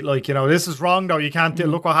 okay, like, you know, this is wrong though, you can't do,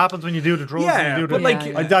 look what happens when you do the drugs and you do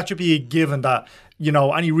the, that should be a given that, you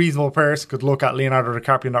know, any reasonable person could look at Leonardo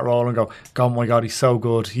DiCaprio in that role and go, oh my god, he's so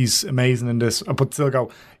good, he's amazing in this, but still go,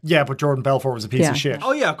 yeah, but Jordan Belfort was a piece of shit.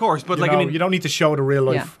 Oh yeah, of course, but I mean, you don't need to show the real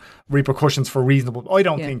life repercussions for reasonable. I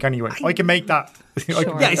don't think anyway. I can make that.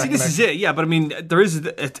 This is it. Yeah, but I mean, there is.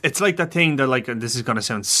 It's like that thing that, like, this is going to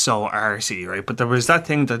sound so arsey, right? But there was that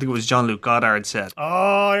thing that I think it was Jean-Luc Godard said.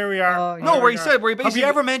 Oh, here we are. Where he basically. Have you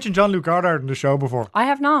ever mentioned Jean-Luc Godard in the show before? I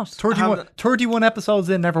have not. 31 episodes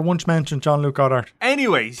in, never once mentioned Jean-Luc Godard.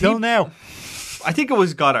 Anyways, till now. I think it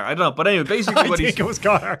was Goddard. I don't know, but anyway, basically, it was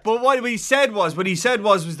Goddard. But what he said was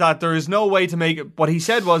that there is no way to make it. What he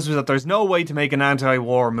said was that there's no way to make an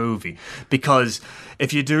anti-war movie, because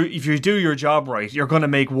if you do your job right, you're going to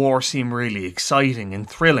make war seem really exciting and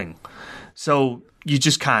thrilling. So you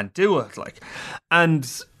just can't do it, like,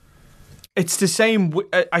 and. It's the same.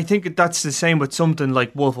 I think that's the same with something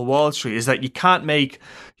like Wolf of Wall Street, is that you can't make,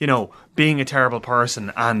 you know, being a terrible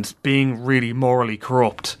person and being really morally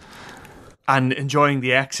corrupt and enjoying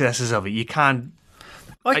the excesses of it. You can't.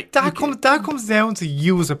 That comes down to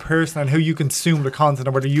you as a person and how you consume the content,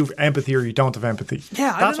 and whether you have empathy or you don't have empathy.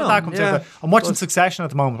 Yeah, that's what that comes down to. I'm watching Succession at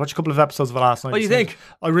the moment. Watched a couple of episodes of it last night. What do you think?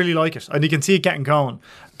 I really like it, and you can see it getting going.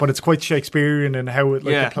 But it's quite Shakespearean and how it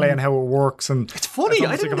the play and how it works, and it's funny.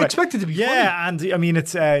 I didn't expect it to be funny. Yeah, and I mean,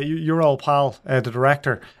 it's your old pal, the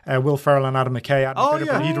director, Will Ferrell and Adam McKay.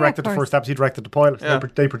 He directed the first episode. He directed the pilot. Yeah.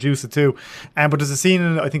 They produced it too. But there's a scene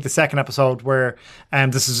in, I think, the second episode where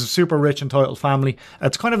this is a super rich entitled family.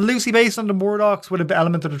 It's kind of loosely based on the Murdochs with an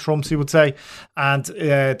element of the Trumps, you would say, and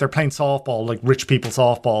they're playing softball, like rich people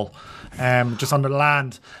softball. Just on the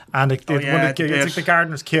land, and it's like the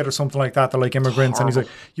gardener's kid or something like that. They're like immigrants, and he's like,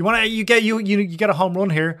 you get a home run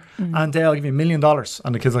here, and I'll give you $1 million.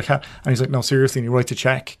 And the kid's like, and he's like, no, seriously. And he writes a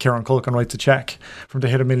check. Kieran Culkin writes a check from to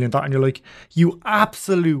hit $1 million, and you're like, you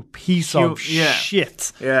absolute piece of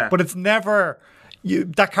shit. Yeah. But it's never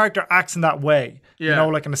that character acts in that way. You know,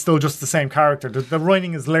 like, and it's still just the same character. The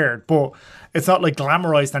writing is layered, but it's not like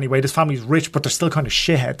glamorized anyway. This family's rich, but they're still kind of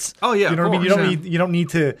shitheads. Oh yeah, you know what I mean. You don't need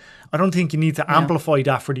to. I don't think you need to amplify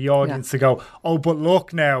that for the audience to go, oh, but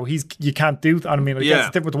look now, you can't do that. I mean, I guess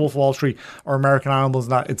it's different with the Wolf of Wall Street or American Animals,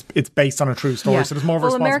 and that it's based on a true story, so there's more of a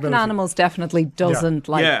responsibility. American Animals definitely doesn't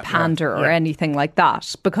pander or anything like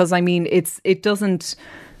that, because I mean, it doesn't.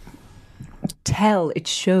 tell, it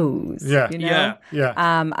shows. Yeah. You know? Yeah.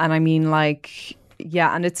 And I mean, like,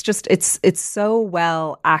 yeah, and it's just it's so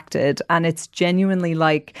well acted, and it's genuinely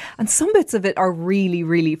like, and some bits of it are really,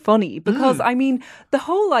 really funny because I mean, the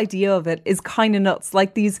whole idea of it is kind of nuts.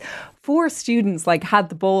 Like, these 4 students like had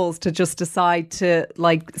the balls to just decide to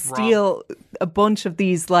like steal a bunch of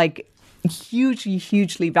these like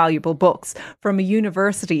hugely valuable books from a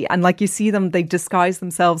university, and like you see them, they disguise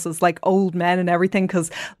themselves as like old men and everything,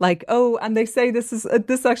 because like, oh, and they say this is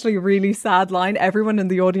actually a really sad line. Everyone in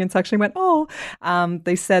the audience actually went, oh,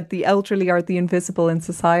 they said the elderly are the invisible in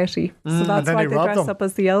society, so that's why they dress up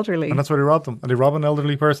as the elderly, and that's why they robbed them, and they rob an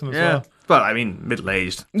elderly person as well. Well, I mean,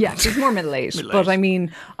 middle-aged. Yeah, she's more middle-aged. But I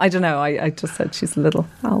mean, I don't know. I just said she's a little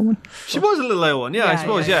owl one. She was a little owl one, I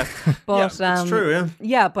suppose, yeah. But it's true, yeah.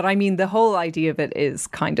 Yeah, but I mean, the whole idea of it is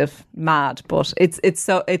kind of mad, but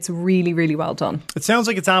it's really, really well done. It sounds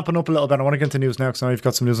like it's amping up a little bit. I want to get into news now because I know you've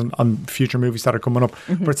got some news on future movies that are coming up.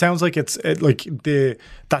 But it sounds like it's like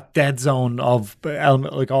that dead zone of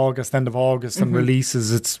like August, end of August, and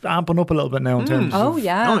releases. It's amping up a little bit now in terms of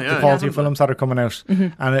the quality of films that are coming out.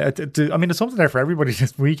 And I mean, there's something there for everybody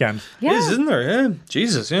this weekend. Yeah. It is, isn't there? Yeah,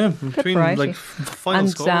 Jesus, yeah. Between like final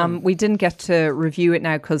score. And we didn't get to review it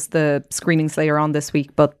now because the screening's later on this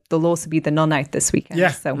week, but there'll also be The Nun out this weekend.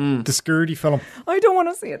 Yeah, so the Scurdy film. I don't want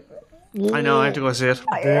to see it. I know, I have to go see it.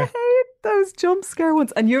 I hate those jump scare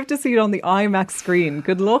ones, and you have to see it on the IMAX screen.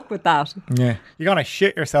 Good luck with that. Yeah, you're gonna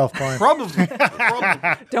shit yourself, Brian. Probably.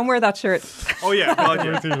 Don't wear that shirt. Oh yeah,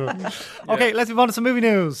 God, yeah. Okay, let's move on to some movie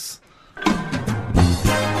news.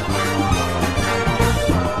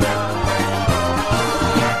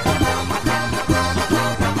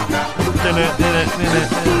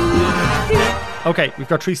 Okay, we've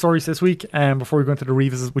got 3 stories this week before we go into the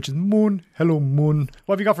revisits, which is Moon. Hello, Moon.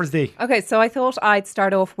 What have you got for us, Dee? Okay, so I thought I'd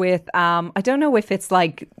start off with, I don't know if it's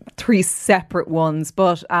like 3 separate ones,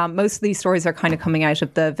 but most of these stories are kind of coming out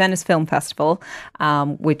of the Venice Film Festival,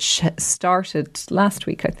 which started last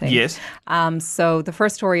week, I think. Yes. So the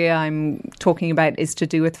first story I'm talking about is to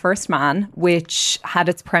do with First Man, which had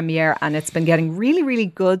its premiere, and it's been getting really, really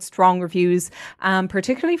good, strong reviews,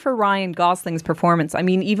 particularly for Ryan Gosling's performance. I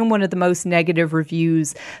mean, even one of the most negative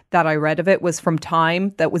reviews that I read of it was from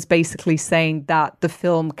Time, that was basically saying that the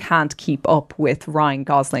film can't keep up with Ryan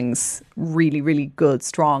Gosling's really, really good,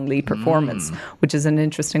 strong lead performance, which is an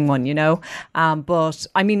interesting one, you know. But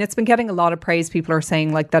I mean, it's been getting a lot of praise. People are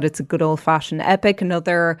saying like that it's a good old-fashioned epic.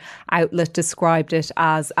 Another outlet described it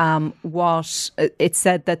as what it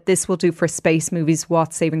said that this will do for space movies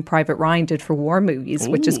what Saving Private Ryan did for war movies,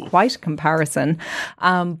 which is quite a comparison.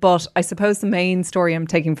 But I suppose the main story I'm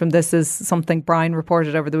taking from this is something Brian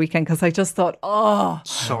reported over the weekend, because I just thought,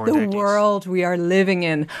 so the ridiculous. world we are living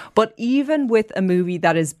in. But even with a movie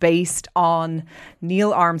that is based on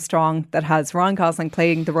Neil Armstrong, that has Ryan Gosling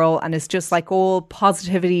playing the role, and is just like all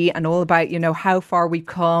positivity and all about, you know, how far we've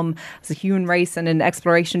come as a human race and in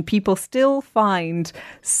exploration, people still find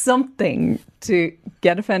something to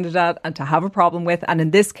get offended at and to have a problem with. And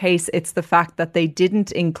in this case, it's the fact that they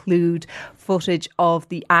didn't include footage of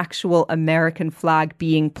the actual American flag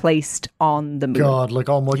being placed on the moon. God, like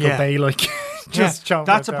all Michael Bay, like just chomping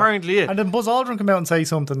that's at that. apparently it. And then Buzz Aldrin came out and say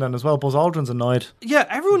something then as well. Buzz Aldrin's annoyed. Yeah,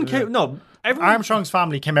 everyone came. No, everyone. Armstrong's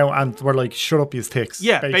family came out and were like, "Shut up, you ticks."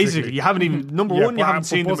 Yeah, basically, you haven't even you haven't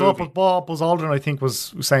seen the movie. Buzz Aldrin, I think,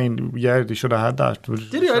 was saying, "Yeah, they should have had that."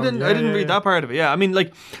 Did you? I didn't read that part of it. Yeah, I mean,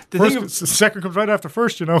 like the second comes right after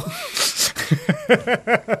first, you know.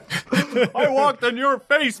 I walked on your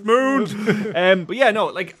face, Moon. But yeah, no,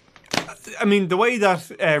 like, I mean, the way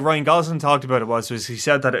that Ryan Gosling talked about it was he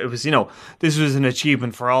said that it was, you know, this was an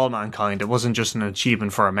achievement for all mankind. It wasn't just an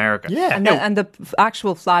achievement for America. Yeah. And the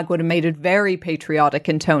actual flag would have made it very patriotic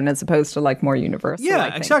in tone as opposed to like more universal. Yeah,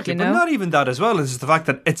 I think, exactly. you But know? not even that as well. It's the fact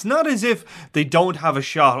that it's not as if they don't have a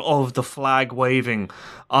shot of the flag waving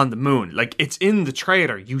on the moon. Like, it's in the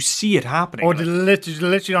trailer. You see it happening. Or they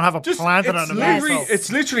literally don't have a planted on the moon. It's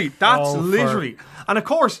literally. And of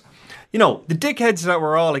course, you know, the dickheads that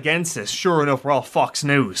were all against this, sure enough, were all Fox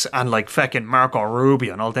News and like fucking Marco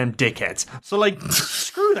Rubio and all them dickheads. So like,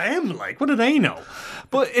 screw them. Like, what do they know?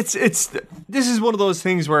 But this is one of those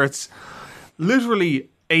things where it's literally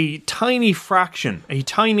a tiny fraction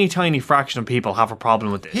of people have a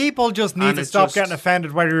problem with this. People just need to stop getting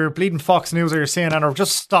offended, whether you're bleeding Fox News or you're CNN, or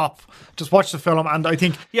just stop. Just watch the film. And I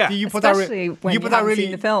think you put especially that when you haven't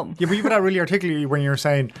seen the film. Yeah, but you put that really articulately when you're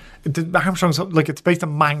saying Armstrong's like, it's based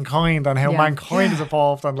on mankind and how mankind has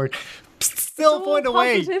evolved, and like, still find a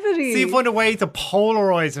way. positivity. See, find a way to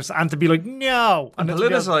polarize it and to be like, no. And to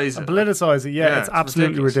politicise it. Politicise it, yeah. Yeah, It's it's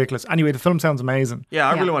absolutely ridiculous. Anyway, the film sounds amazing. Yeah,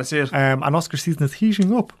 I really want to see it. And Oscar season is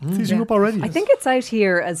heating up. It's heating up already. I think it's out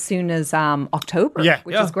here as soon as October,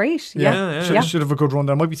 which is great. Should have a good run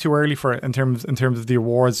there. It might be too early for it in terms of the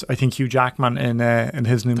awards. I think Hugh Jackman in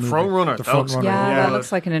his new movie. Frontrunner. The Frontrunner. Yeah, that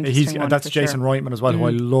looks like an interesting one. That's for Jason sure. Reitman as well, who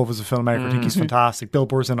I love as a filmmaker. I think he's fantastic. Bill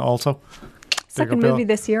Burr's in it also. Second movie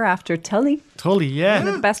this year after Tully. Tully, yeah.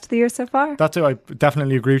 The best of the year so far. That's it. I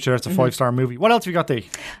definitely agree with you. That's a 5-star movie. What else have you got, Dee?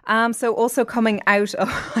 So also coming out of,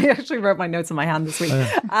 I actually wrote my notes in my hand this week.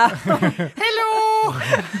 Hello!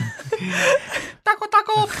 Taco,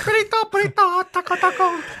 taco, burrito, burrito, taco,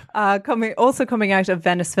 taco. Coming out of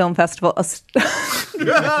Venice Film Festival.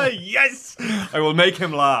 Yes! I will make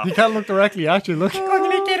him laugh. You can't look directly at you. Look.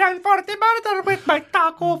 With my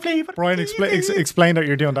taco flavor. Brian, explain that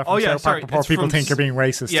you're doing that from South Park before people think you're being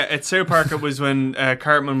racist. Yeah, at South Park it was when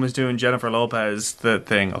Cartman was doing Jennifer Lopez, the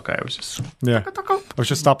thing. Okay, I was just... Yeah. I was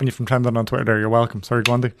just stopping you from trending on Twitter there. You're welcome. Sorry,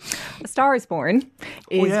 go on, Dee. A Star is Born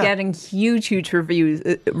is getting huge reviews.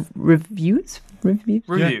 Reviews?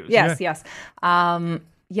 Yeah. Yes.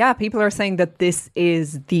 People are saying that this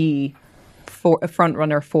is the front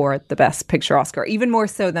runner for the Best Picture Oscar, even more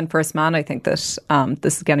so than First Man. I think that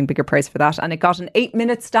this is getting bigger praise for that, and it got an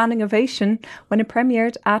 8-minute standing ovation when it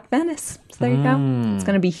premiered at Venice. So there you go. It's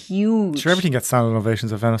going to be huge. Sure, everything gets standing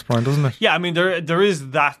ovations at Venice, Brian, doesn't it? Yeah, I mean there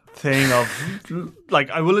is that thing of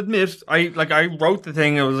like, I will admit, I wrote the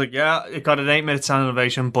thing. It was like, yeah, it got an 8-minute standing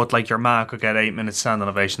ovation, but like your ma could get 8 minutes standing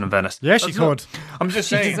ovation in Venice. Yeah, she could. I'm just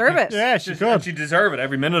She saying, deserve it. Yeah, she could. She deserve it,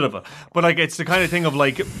 every minute of it. But like, it's the kind of thing of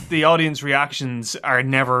like, the audience reactions are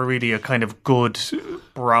never really a kind of good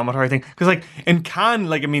barometer, I think, because like in Cannes,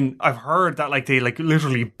 like, I mean, I've heard that like they like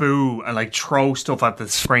literally boo and like throw stuff at the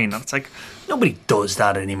screen, and it's like, nobody does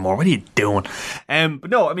that anymore. What are you doing? But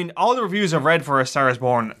no, I mean, all the reviews I've read for A Star Is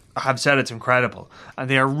Born have said it's incredible, and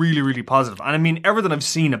they are really, really positive. And I mean, everything I've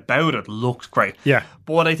seen about it looks great. Yeah.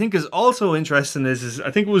 But what I think is also interesting is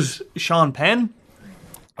I think it was Sean Penn.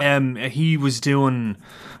 He was doing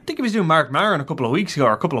Mark Maron a couple of weeks ago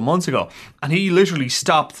or a couple of months ago, and he literally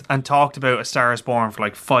stopped and talked about A Star Is Born for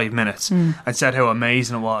like 5 minutes and said how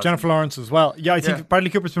amazing it was. Jennifer Lawrence as well. Yeah, I think Bradley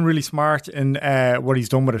Cooper's been really smart in what he's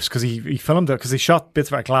done with it, because he filmed it, because he shot bits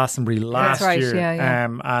of it at Glastonbury last year. Yeah.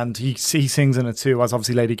 And he sings in it too, as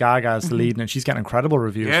obviously Lady Gaga as the lead, and she's getting incredible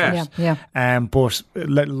reviews. Yeah. But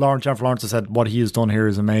Jennifer Lawrence has said what he has done here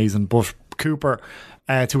is amazing. But Cooper,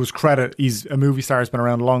 to his credit, he's a movie star, has been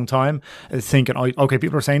around a long time, is thinking, okay,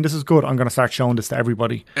 people are saying this is good, I'm going to start showing this to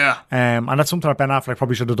everybody. Yeah. And that's something that Ben Affleck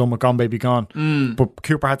probably should have done with Gone Baby Gone. But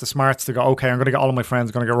Cooper had the smarts to go, okay, I'm going to get all of my friends,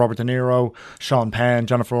 I'm going to get Robert De Niro, Sean Penn,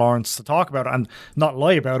 Jennifer Lawrence to talk about it, and not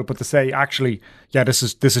lie about it, but to say, actually, yeah, this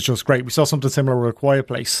is just great. We saw something similar with A Quiet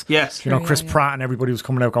Place. Yes. Chris Pratt and everybody was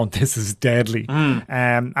coming out going, this is deadly.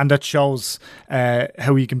 And that shows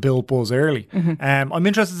how you can build buzz early. I'm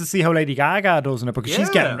interested to see how Lady Gaga does in it, because she's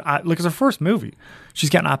getting, like, it's her first movie. She's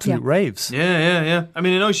getting absolute raves. Yeah. I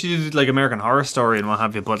mean, I know she did like American Horror Story and what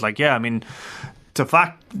have you, but like, yeah, I mean, the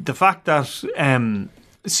fact that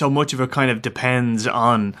so much of it kind of depends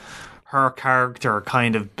on her character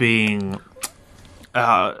kind of being...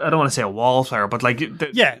 I don't want to say a wallflower, but like...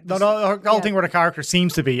 her whole thing where the character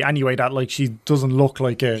seems to be, anyway, that like she doesn't look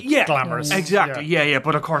like a glamorous... Exactly, yeah.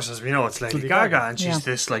 But of course, as we know, it's Lady Gaga, and she's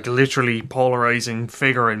this like literally polarizing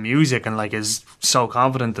figure in music, and like is so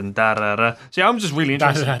confident and da-da-da. So yeah, I'm just really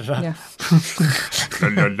interested.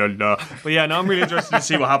 But yeah, no, I'm really interested to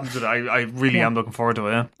see what happens with it. I really am looking forward to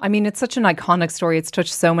it, yeah. I mean, it's such an iconic story. It's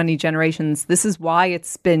touched so many generations. This is why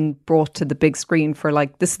it's been brought to the big screen for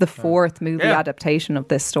like, this is the 4th movie adaptation of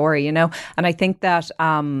this story, you know. And I think that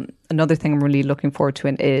another thing I'm really looking forward to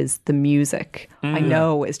is the music. I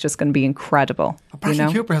know it's just going to be incredible.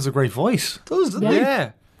 Bradley Cooper has a great voice. Doesn't he?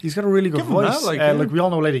 Yeah. He's got a really good voice. That, like we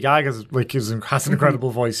all know, Lady Gaga has an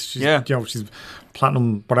incredible voice. She's, she's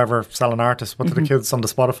platinum, whatever, selling artist. What do the kids on the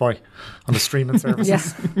Spotify, on the streaming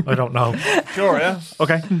services? I don't know. Sure, yeah.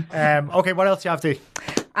 Okay. Okay. What else do you have, Dee?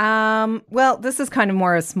 Well, this is kind of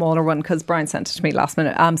more a smaller one because Brian sent it to me last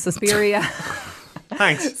minute. Suspiria.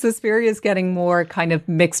 Thanks. Suspiria is getting more kind of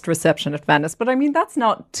mixed reception at Venice, but I mean, that's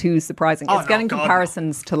not too surprising. It's getting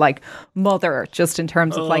comparisons to like Mother, just in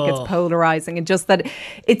terms of like it's polarizing and just that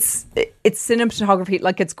it's cinematography,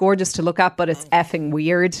 like it's gorgeous to look at, but it's effing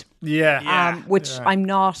weird. Which I'm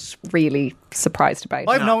not really surprised about.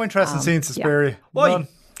 I have no interest in seeing Suspiria. Why? None.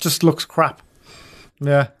 Just looks crap.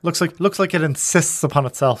 Yeah, looks like it insists upon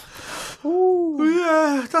itself.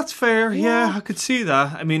 Yeah, that's fair. Yeah, I could see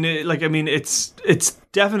that. I mean, it's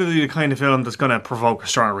definitely the kind of film that's going to provoke a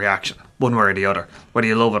strong reaction, one way or the other, whether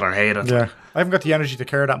you love it or hate it. Yeah, I haven't got the energy to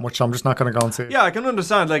care that much, so I'm just not going to go and see it. Yeah, I can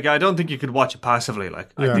understand. Like, I don't think you could watch it passively. Like,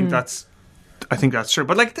 I think that's true.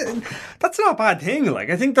 But like, that's not a bad thing. Like,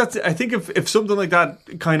 I think if something like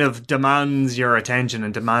that kind of demands your attention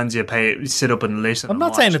and demands you sit up and listen. I'm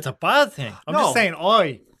not saying it's a bad thing. I'm just saying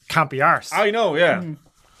I can't be arsed. I know. Yeah,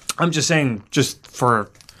 I'm just saying, just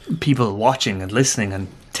for people watching and listening and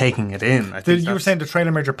taking it in. You were saying the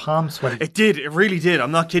trailer made your palms sweaty. It did. It really did.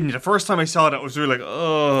 I'm not kidding you. The first time I saw it, I was really like,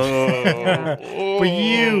 oh. But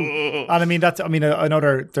you, and I mean I know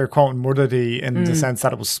they're quoting Mother D in the sense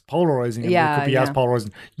that it was polarizing and it could be as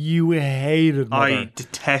polarizing. You hated Mother. I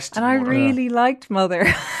detested and Mother. I really liked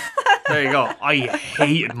Mother. There you go. I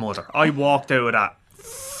hated Mother. I walked out of that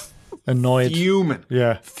annoyed,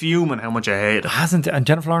 fuming how much I hate it. And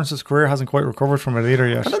Jennifer Lawrence's career hasn't quite recovered from it either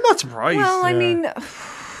yet. And I'm not surprised. Well,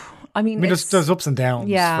 I mean, there's ups and downs.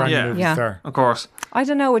 There. Of course. I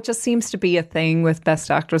don't know. It just seems to be a thing with best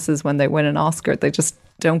actresses when they win an Oscar. They just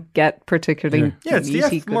don't get particularly. Yeah, it's the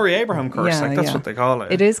F. Murray Abraham curse. That's what they call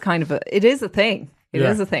it. It is kind of it is a thing. It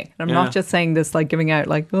is a thing. And I'm not just saying this like giving out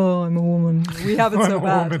like, oh, I'm a woman. We have it so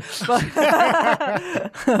bad.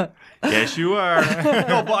 But yes, you are.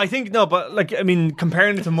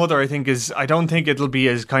 Comparing it to Mother, I don't think it'll be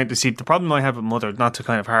as kind of. See, the problem I have with Mother, not to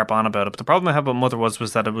kind of harp on about it, but the problem I have with Mother was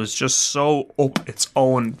that it was just so up its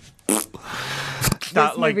own.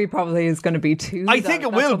 This movie probably is going to be too. I think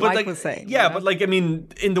it will, but Mike was saying,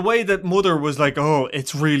 in the way that Mother was like, oh,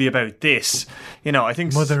 it's really about this. I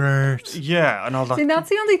think Mother Earth. Yeah, and all that. See, that's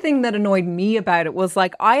the only thing that annoyed me about it was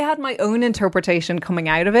like I had my own interpretation coming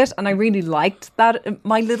out of it, and I really liked that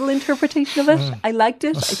my little interpretation of it. I liked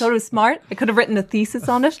it. I thought it was smart. I could have written a thesis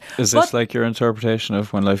on it. Is this like your interpretation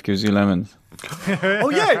of When Life Gives You Lemons? Oh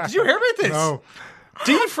yeah, did you hear about this? No.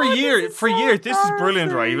 Dee for years, this is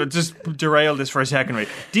brilliant, right? But just derail this for a second, right?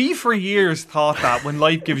 Dee for years thought that When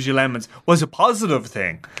Life Gives You Lemons was a positive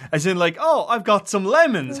thing. As in like, oh, I've got some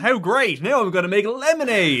lemons. How great. Now I'm going to make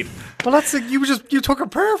lemonade. Well, that's you took it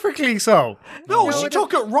perfectly so. No, she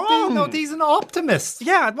took it wrong. No, Dee's an optimist.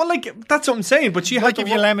 Yeah, well, like, that's what I'm saying. But she had give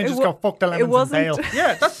you a lemon, just go fuck the lemons and bail.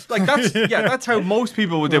 Yeah, that's how most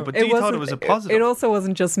people would do it. But Dee thought it was a positive. It also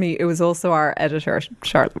wasn't just me. It was also our editor,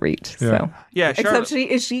 Charlotte Reed. So. Yeah, Charlotte.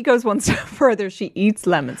 Except she goes one step further. She eats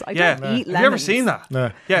lemons. I don't eat lemons. Have you ever seen that? No.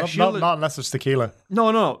 Yeah, not unless it's tequila.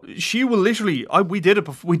 No. She will literally. We did it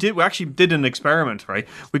before. We actually did an experiment, right?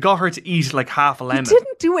 We got her to eat like half a lemon. You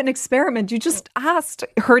didn't do an experiment. You just asked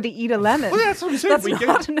her to eat a lemon. Well, that's what I'm saying. That's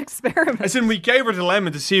not an experiment. As in, we gave her the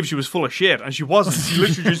lemon to see if she was full of shit, and she wasn't. She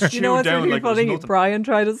literally just chewed what's down really like funny? it was nothing. Brian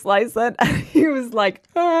tried to slice it, and he was like,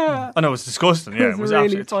 ah. I know, it was disgusting. Yeah, it was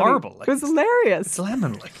really absolutely horrible. Like, it was hilarious. It's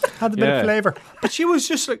lemon, like. Had a bit of flavour. But she was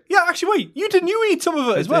just like, yeah, actually, wait, you eat some of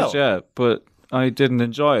it as well. Yeah, but I didn't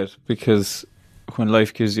enjoy it because when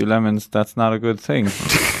life gives you lemons, that's not a good thing.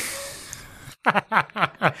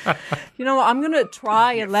 You know what? I'm going to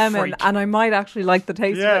try a lemon freak. and I might actually like the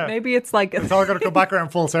taste of it. Maybe it's like... It's all going to come back around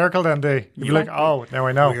full circle then, Dee. You'll be like, oh, now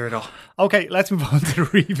I know. Weirdo. Okay, let's move on to the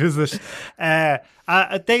revisit.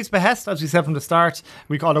 At Dave's behest, as we said from the start,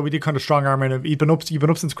 we did kind of strong arm him. You've been up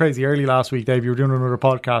since crazy early last week, Dave. You were doing another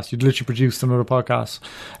podcast. You'd literally produced another podcast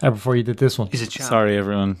before you did this one. He's a champ. Sorry,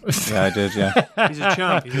 everyone. Yeah, I did, yeah. He's a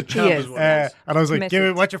champ. He's a champ He as is. well. And I was like,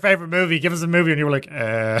 what's your favourite movie? Give us a movie. And you were like,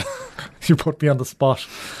 you put me on the spot.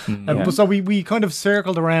 But so we kind of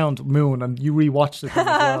circled around Moon and you rewatched it as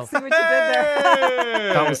well. See what you did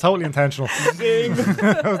there? That was totally intentional.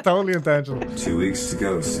 That was totally intentional. 2 weeks to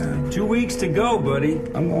go, Sam. 2 weeks to go, buddy.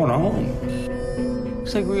 I'm going home.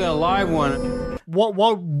 Looks like we got a live one.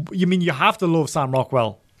 What you mean? You have to love Sam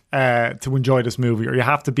Rockwell to enjoy this movie, or you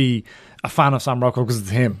have to be a fan of Sam Rockwell because it's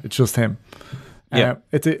him. It's just him. Yeah,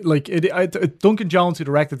 Duncan Jones, who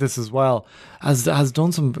directed this as well, has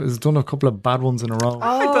done a couple of bad ones in a row.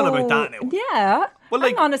 I don't know about that now. Yeah. Well,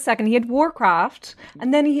 Hang on a second. He had Warcraft,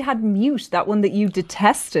 and then he had Mute, that one that you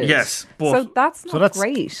detested. Yes, but- so that's not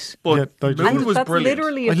great. But Yeah, Moon was that's brilliant.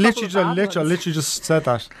 literally I a literally couple of bad ones. just said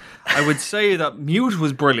that. I would say that Mute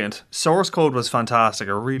was brilliant. Source Code was fantastic.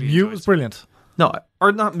 I really You enjoyed was it. brilliant. No,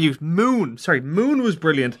 or not Mute. Moon. Sorry, Moon was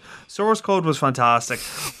brilliant. Source Code was fantastic.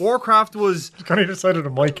 Warcraft was On either side of the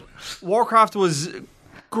mic.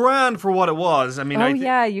 grand for what it was. I mean,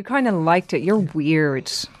 Yeah, you kind of liked it. You're weird.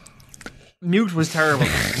 Mute was terrible.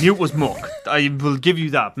 Mute was muck. I will give you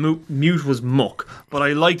that. Mute was muck. But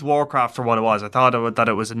I liked Warcraft for what it was. I thought that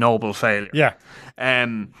it was a noble failure. Yeah.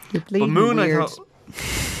 You're But bleeding Moon, weird. I thought.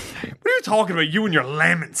 What are you talking about? You and your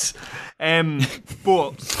lemons.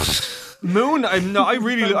 But Moon, I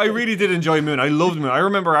really did enjoy Moon. I loved Moon. I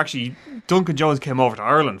remember actually Duncan Jones came over to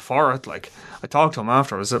Ireland for it. Like, I talked to him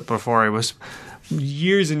afterwards before I was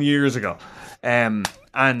years and years ago. And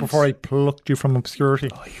before I plucked you from obscurity.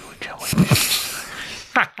 Oh, you would kill me.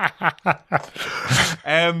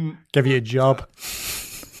 Give you a job.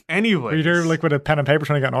 Anyway, Were you there like with a pen and paper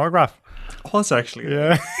trying to get an autograph? Was actually.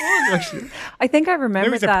 Yeah. I think I remember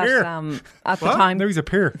Now he's a that peer. at the time. No, he's a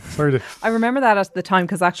peer. Sorry. I remember that at the time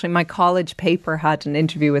because actually my college paper had an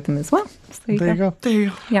interview with him as well. So There you go. There you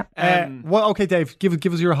go. Yeah. Well, okay, Dave,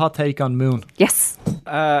 give us your hot take on Moon. Yes.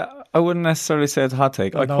 I wouldn't necessarily say it's a hot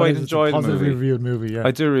take. I No, quite it's a enjoyed the positively movie. reviewed movie, yeah.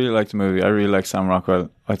 I do really like the movie. I really like Sam Rockwell.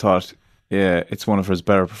 I thought, it's one of his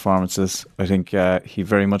better performances. I think he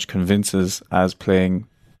very much convinces as playing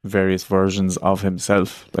various versions of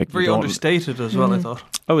himself. Like, Very understated as well, I thought.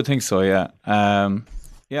 I would think so, yeah.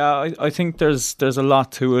 I think there's a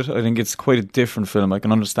lot to it. I think it's quite a different film. I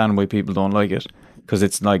can understand why people don't like it, because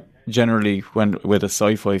it's like generally when with a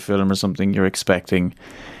sci-fi film or something, you're expecting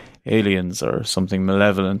aliens or something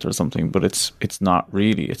malevolent or something, but it's not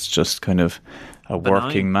really. It's just kind of a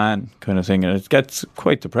working man kind of thing, and it gets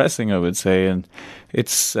quite depressing, I would say. And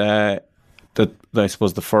it's I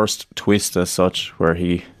suppose the first twist as such, where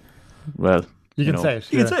he, well, you can know, say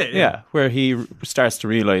it. You can say it, yeah, where he starts to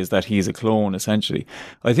realise that he's a clone, essentially.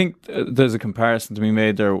 I think there's a comparison to be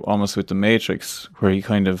made there almost with The Matrix, where he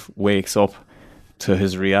kind of wakes up to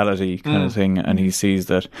his reality kind of thing, and he sees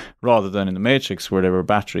that rather than in The Matrix, where there were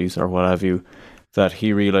batteries or what have you, that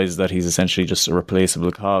he realises that he's essentially just a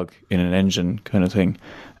replaceable cog in an engine kind of thing.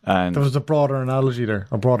 And There was a broader analogy there,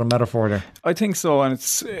 a broader metaphor there. I think so, and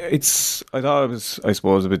it's. I thought it was, I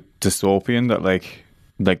suppose, a bit dystopian that like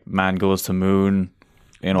man goes to moon,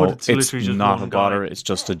 you know, But it's literally just not one a bother, guy. it's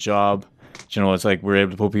just a job. You know, it's like we're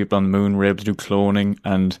able to put people on the moon, we're able to do cloning,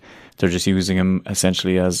 and they're just using him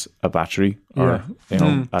essentially as a battery or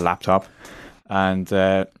a laptop. And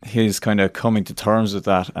he's kind of coming to terms with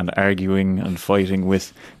that and arguing and fighting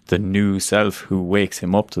with the new self who wakes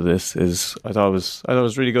him up to this. I thought it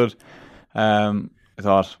was really good. I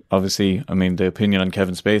thought, obviously, I mean, the opinion on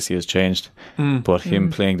Kevin Spacey has changed, but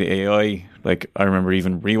him playing the AI, like I remember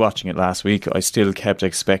even rewatching it last week, I still kept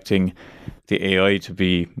expecting the AI to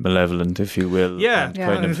be malevolent, if you will. Yeah, and Yeah.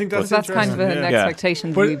 kind I of- think Because that's that's kind of an Yeah.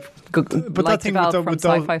 expectation But- we've But like that thing developed from with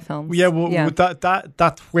those- sci-fi films. Yeah, well, with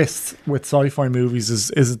that twist with sci-fi movies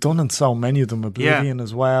is done in so many of them. Oblivion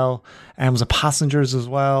as well, and was it Passengers as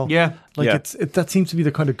well? Yeah. like Yeah. that seems to be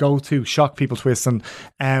the kind of go-to shock people twist,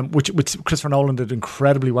 and which Christopher Nolan did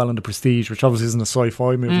incredibly well in The Prestige, which obviously isn't a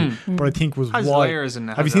sci-fi movie, but I think was Has why. layers in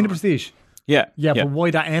it, Have you has seen The elements. Prestige? yeah, Yeah, but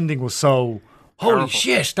why that ending was so. Holy Powerful.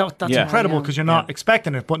 shit, that's Yeah. incredible, because you're not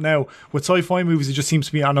expecting it. But now with sci-fi movies, it just seems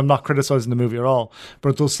to be, and I'm not criticising the movie at all, but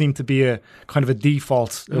it does seem to be a kind of a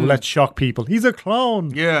default. It will let shock people. He's a clone.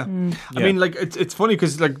 Yeah. I mean, like, it's funny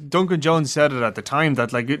because, like, Duncan Jones said it at the time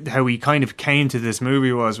that, like, how he kind of came to this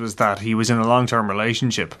movie was that he was in a long-term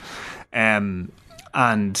relationship and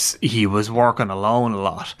he was working alone a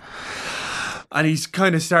lot. And he's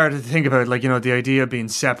kind of started to think about, like, you know, the idea of being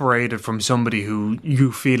separated from somebody who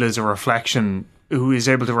you feel is a reflection, who is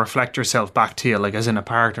able to reflect yourself back to you, like, as in a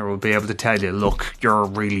partner would be able to tell you, look, you're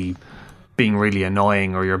really being really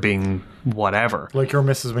annoying, or you're being whatever. Like your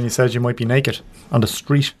missus when you said you might be naked on the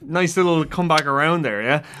street. Nice little comeback around there,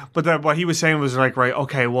 yeah. But then what he was saying was like, right,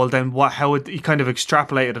 okay, well then what? How would he kind of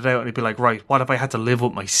extrapolated it out, and he'd be like, right, what if I had to live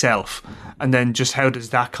with myself, and then just how does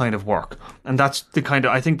that kind of work? And that's the kind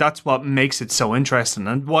of, I think that's what makes it so interesting,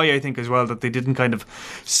 and why I think as well that they didn't kind of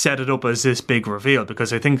set it up as this big reveal,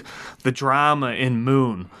 because I think the drama in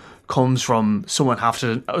Moon comes from someone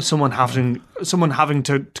having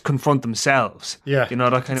to confront themselves. Yeah, you know,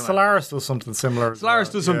 that kind of. Solaris does something similar. Solaris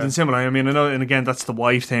does something similar. I mean, I know, and again, that's the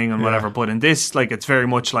wife thing and whatever. But in this, like, it's very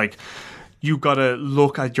much like you got to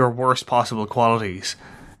look at your worst possible qualities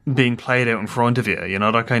being played out in front of you. You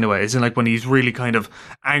know, that kind of way. Isn't like when he's really kind of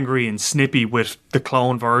angry and snippy with the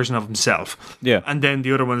clone version of himself. Yeah. And then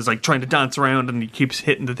the other one is like trying to dance around and he keeps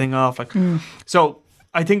hitting the thing off. Like, so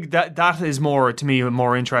I think that is more, to me,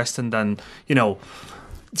 more interesting than, you know,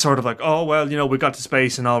 sort of like, oh, well, you know, we got to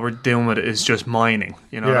space and all we're doing with it is just mining,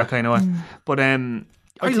 you know, that kind of way. But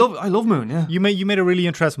I love Moon. Yeah, You made a really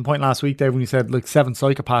interesting point last week, Dave, when you said like Seven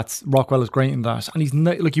Psychopaths. Rockwell is great in that, and he's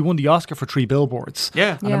like he won the Oscar for 3 Billboards.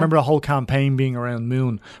 Yeah. And I remember the whole campaign being around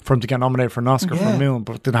Moon for him to get nominated for an Oscar for Moon,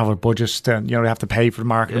 but didn't have a budget. Then they have to pay for the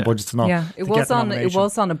marketing budgets and all. Yeah, it was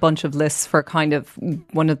on a bunch of lists for kind of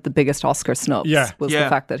one of the biggest Oscar snubs. Yeah. Was the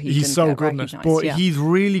fact that he's didn't so good in it, but he's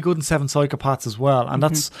really good in Seven Psychopaths as well, and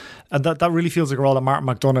that really feels like a role of Martin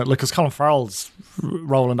McDonagh. Like, because Colin Farrell's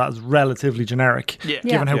role in that is relatively generic,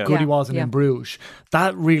 given how good he was in Bruges.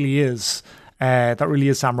 That really is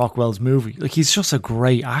Sam Rockwell's movie. Like, he's just a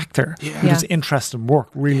great actor. He does interesting work,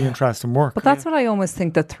 interesting work. But that's what I almost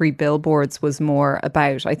think that 3 Billboards was more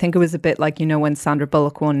about. I think it was a bit like, when Sandra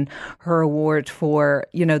Bullock won her award for,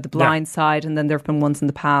 The Blind Side, and then there have been ones in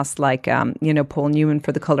the past like, Paul Newman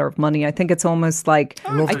for The Colour of Money. I think it's almost like,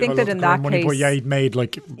 I think that in that case... But he'd made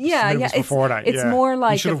like movies before that. It's more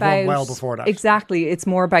like he should have won well before that. Exactly. It's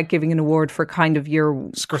more about giving an award for kind of your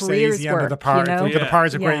career's work. End of The Part. The Part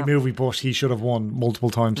is a great movie, but he should have won multiple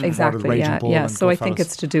times. Exactly. Yeah. So I think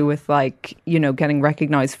it's to do with like getting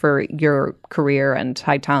recognised for your career and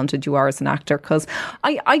how talented you are as an actor. Because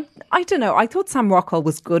I don't know. I thought Sam Rockwell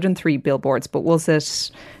was good in 3 Billboards, but was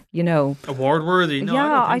it? Award worthy. No,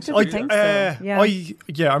 I don't think so.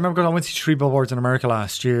 I remember I went to 3 Billboards in America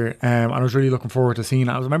last year, and I was really looking forward to seeing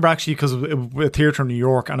it. I remember actually because a theatre in New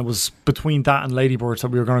York, and it was between that and Lady Birds that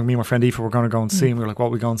me and my friend Aoife were going to go and see. And we were like, what are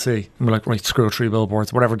we going to see? And we're like, right, screw 3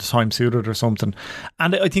 Billboards, whatever the time suited or something.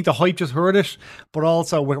 And I think the hype just heard it, but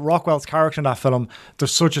also with Rockwell's character in that film,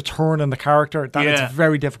 there's such a turn in the character that it's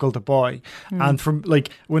very difficult to buy. And from like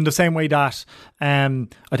in the same way that I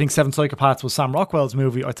think Seven Psychopaths was Sam Rockwell's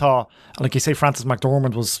movie, I thought, like you say, Frances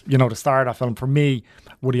McDormand was, the star of that film. For me,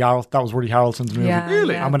 that was Woody Harrelson's movie.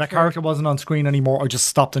 Really? And when that character wasn't on screen anymore, I just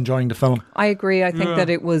stopped enjoying the film. I agree. I think that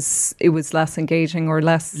it was less engaging or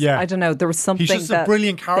less. Yeah. I don't know. There was something. He's just a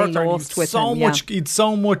brilliant character. They lost with him. He'd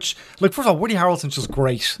so much. Like, first of all, Woody Harrelson's just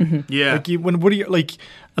great. Yeah. Like when Woody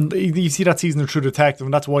and you see that season of True Detective,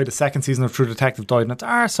 and that's why the second season of True Detective died. And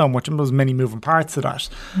it's so much, and there's many moving parts to that.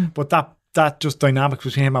 But that just dynamic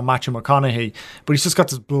between him and Matthew McConaughey, but he's just got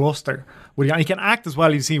this bluster. He can act as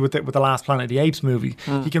well. You see with the last Planet of the Apes movie,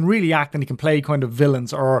 he can really act, and he can play kind of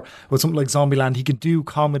villains, or with something like Zombieland, he can do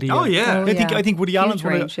comedy. I think Woody Allen's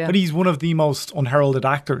he's one of the most unheralded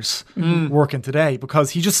actors working today,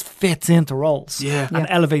 because he just fits into roles and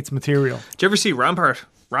elevates material. Did you ever see Rampart?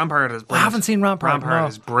 Rampart is brilliant. I haven't seen Rampart. Rampart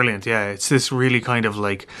is brilliant. Yeah, it's this really kind of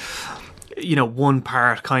like, one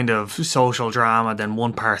part kind of social drama, then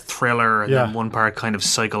one part thriller, and then one part kind of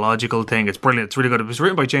psychological thing. It's brilliant. It's really good. It was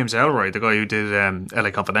written by James Ellroy, the guy who did LA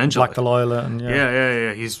Confidential. Black Delilah. And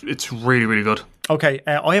It's really, really good. Okay,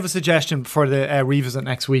 I have a suggestion for the revisit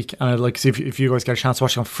next week, and I'd like to see if you guys get a chance to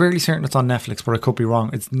watch it. I'm fairly certain it's on Netflix, but I could be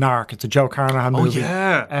wrong. It's Narc. It's a Joe Carnahan movie.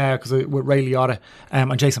 Because with Ray Liotta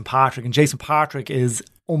and Jason Patric. And Jason Patric is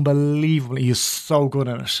unbelievable. He is so good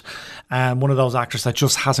in it. One of those actors that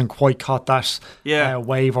just hasn't quite caught that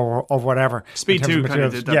wave or whatever. Speed 2 kind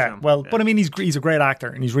of did that film. But I mean, he's a great actor,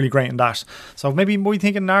 and he's really great in that. So maybe we're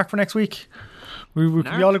thinking Narc for next week.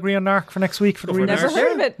 Can we all agree on Narc for next week? Never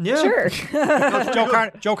heard of it. Yeah. Sure.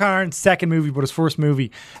 Joe Carnahan's second movie, but his first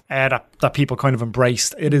movie that people kind of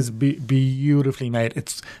embraced. It is beautifully made.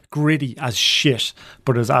 It's gritty as shit,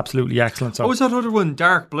 but it's absolutely excellent. So, what was that other one?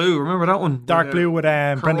 Dark Blue. Remember that one? Dark Blue with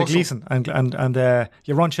Brendan Gleeson and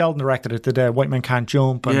Ron Sheldon directed it. Did White Men Can't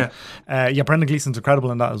Jump. And, Brendan Gleeson's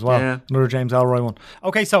incredible in that as well. Yeah. Another James Ellroy one.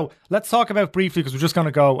 Okay, so let's talk about briefly, because we're just going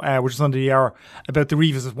to go. We're just under the hour, about the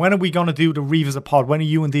revisit. When are we going to do the revisit pod? When are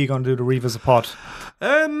you and Dee going to do the revisit pod?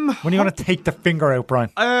 When are you going to take the finger out, Brian?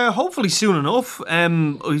 Hopefully soon enough.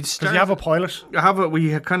 Because you have a pilot.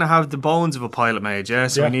 We kind of have the bones of a pilot made,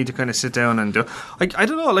 so we need to kind of sit down and do. I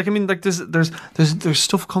don't know. Like, I mean, like there's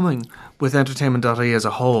stuff coming with entertainment.ie as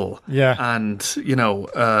a whole. Yeah, and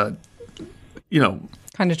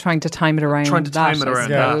kind of trying to time it around. I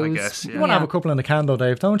guess. Yeah. You want to have a couple in the can, though,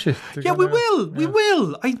 Dave, don't you? Yeah, we will. We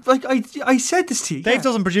will. I said this to you. Dave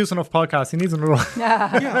doesn't produce enough podcasts. He needs another one.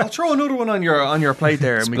 I'll throw another one on your plate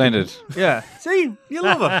there. Splendid. See, you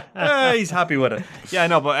love it. He's happy with it. Yeah,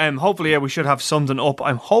 no, but hopefully we should have something up.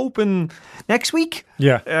 I'm hoping next week.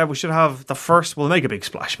 Yeah. We should have the first. We'll make a big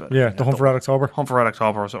splash. But the Hunt for Red October. Hunt for Red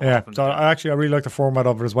October. So I really like the format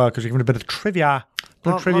of it as well, because you can give it a bit of trivia.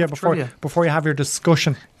 Before you have your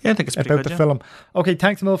discussion I think it's about the film. Okay,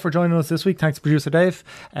 thanks Mil for joining us this week. Thanks to producer Dave.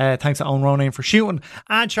 Thanks to Owen Ronayne for shooting,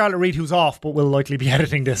 and Charlotte Reid, who's off but will likely be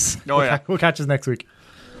editing this. We'll catch us next week.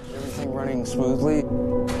 Everything running smoothly.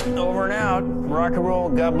 Over and out. Rock and roll.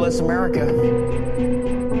 God bless America.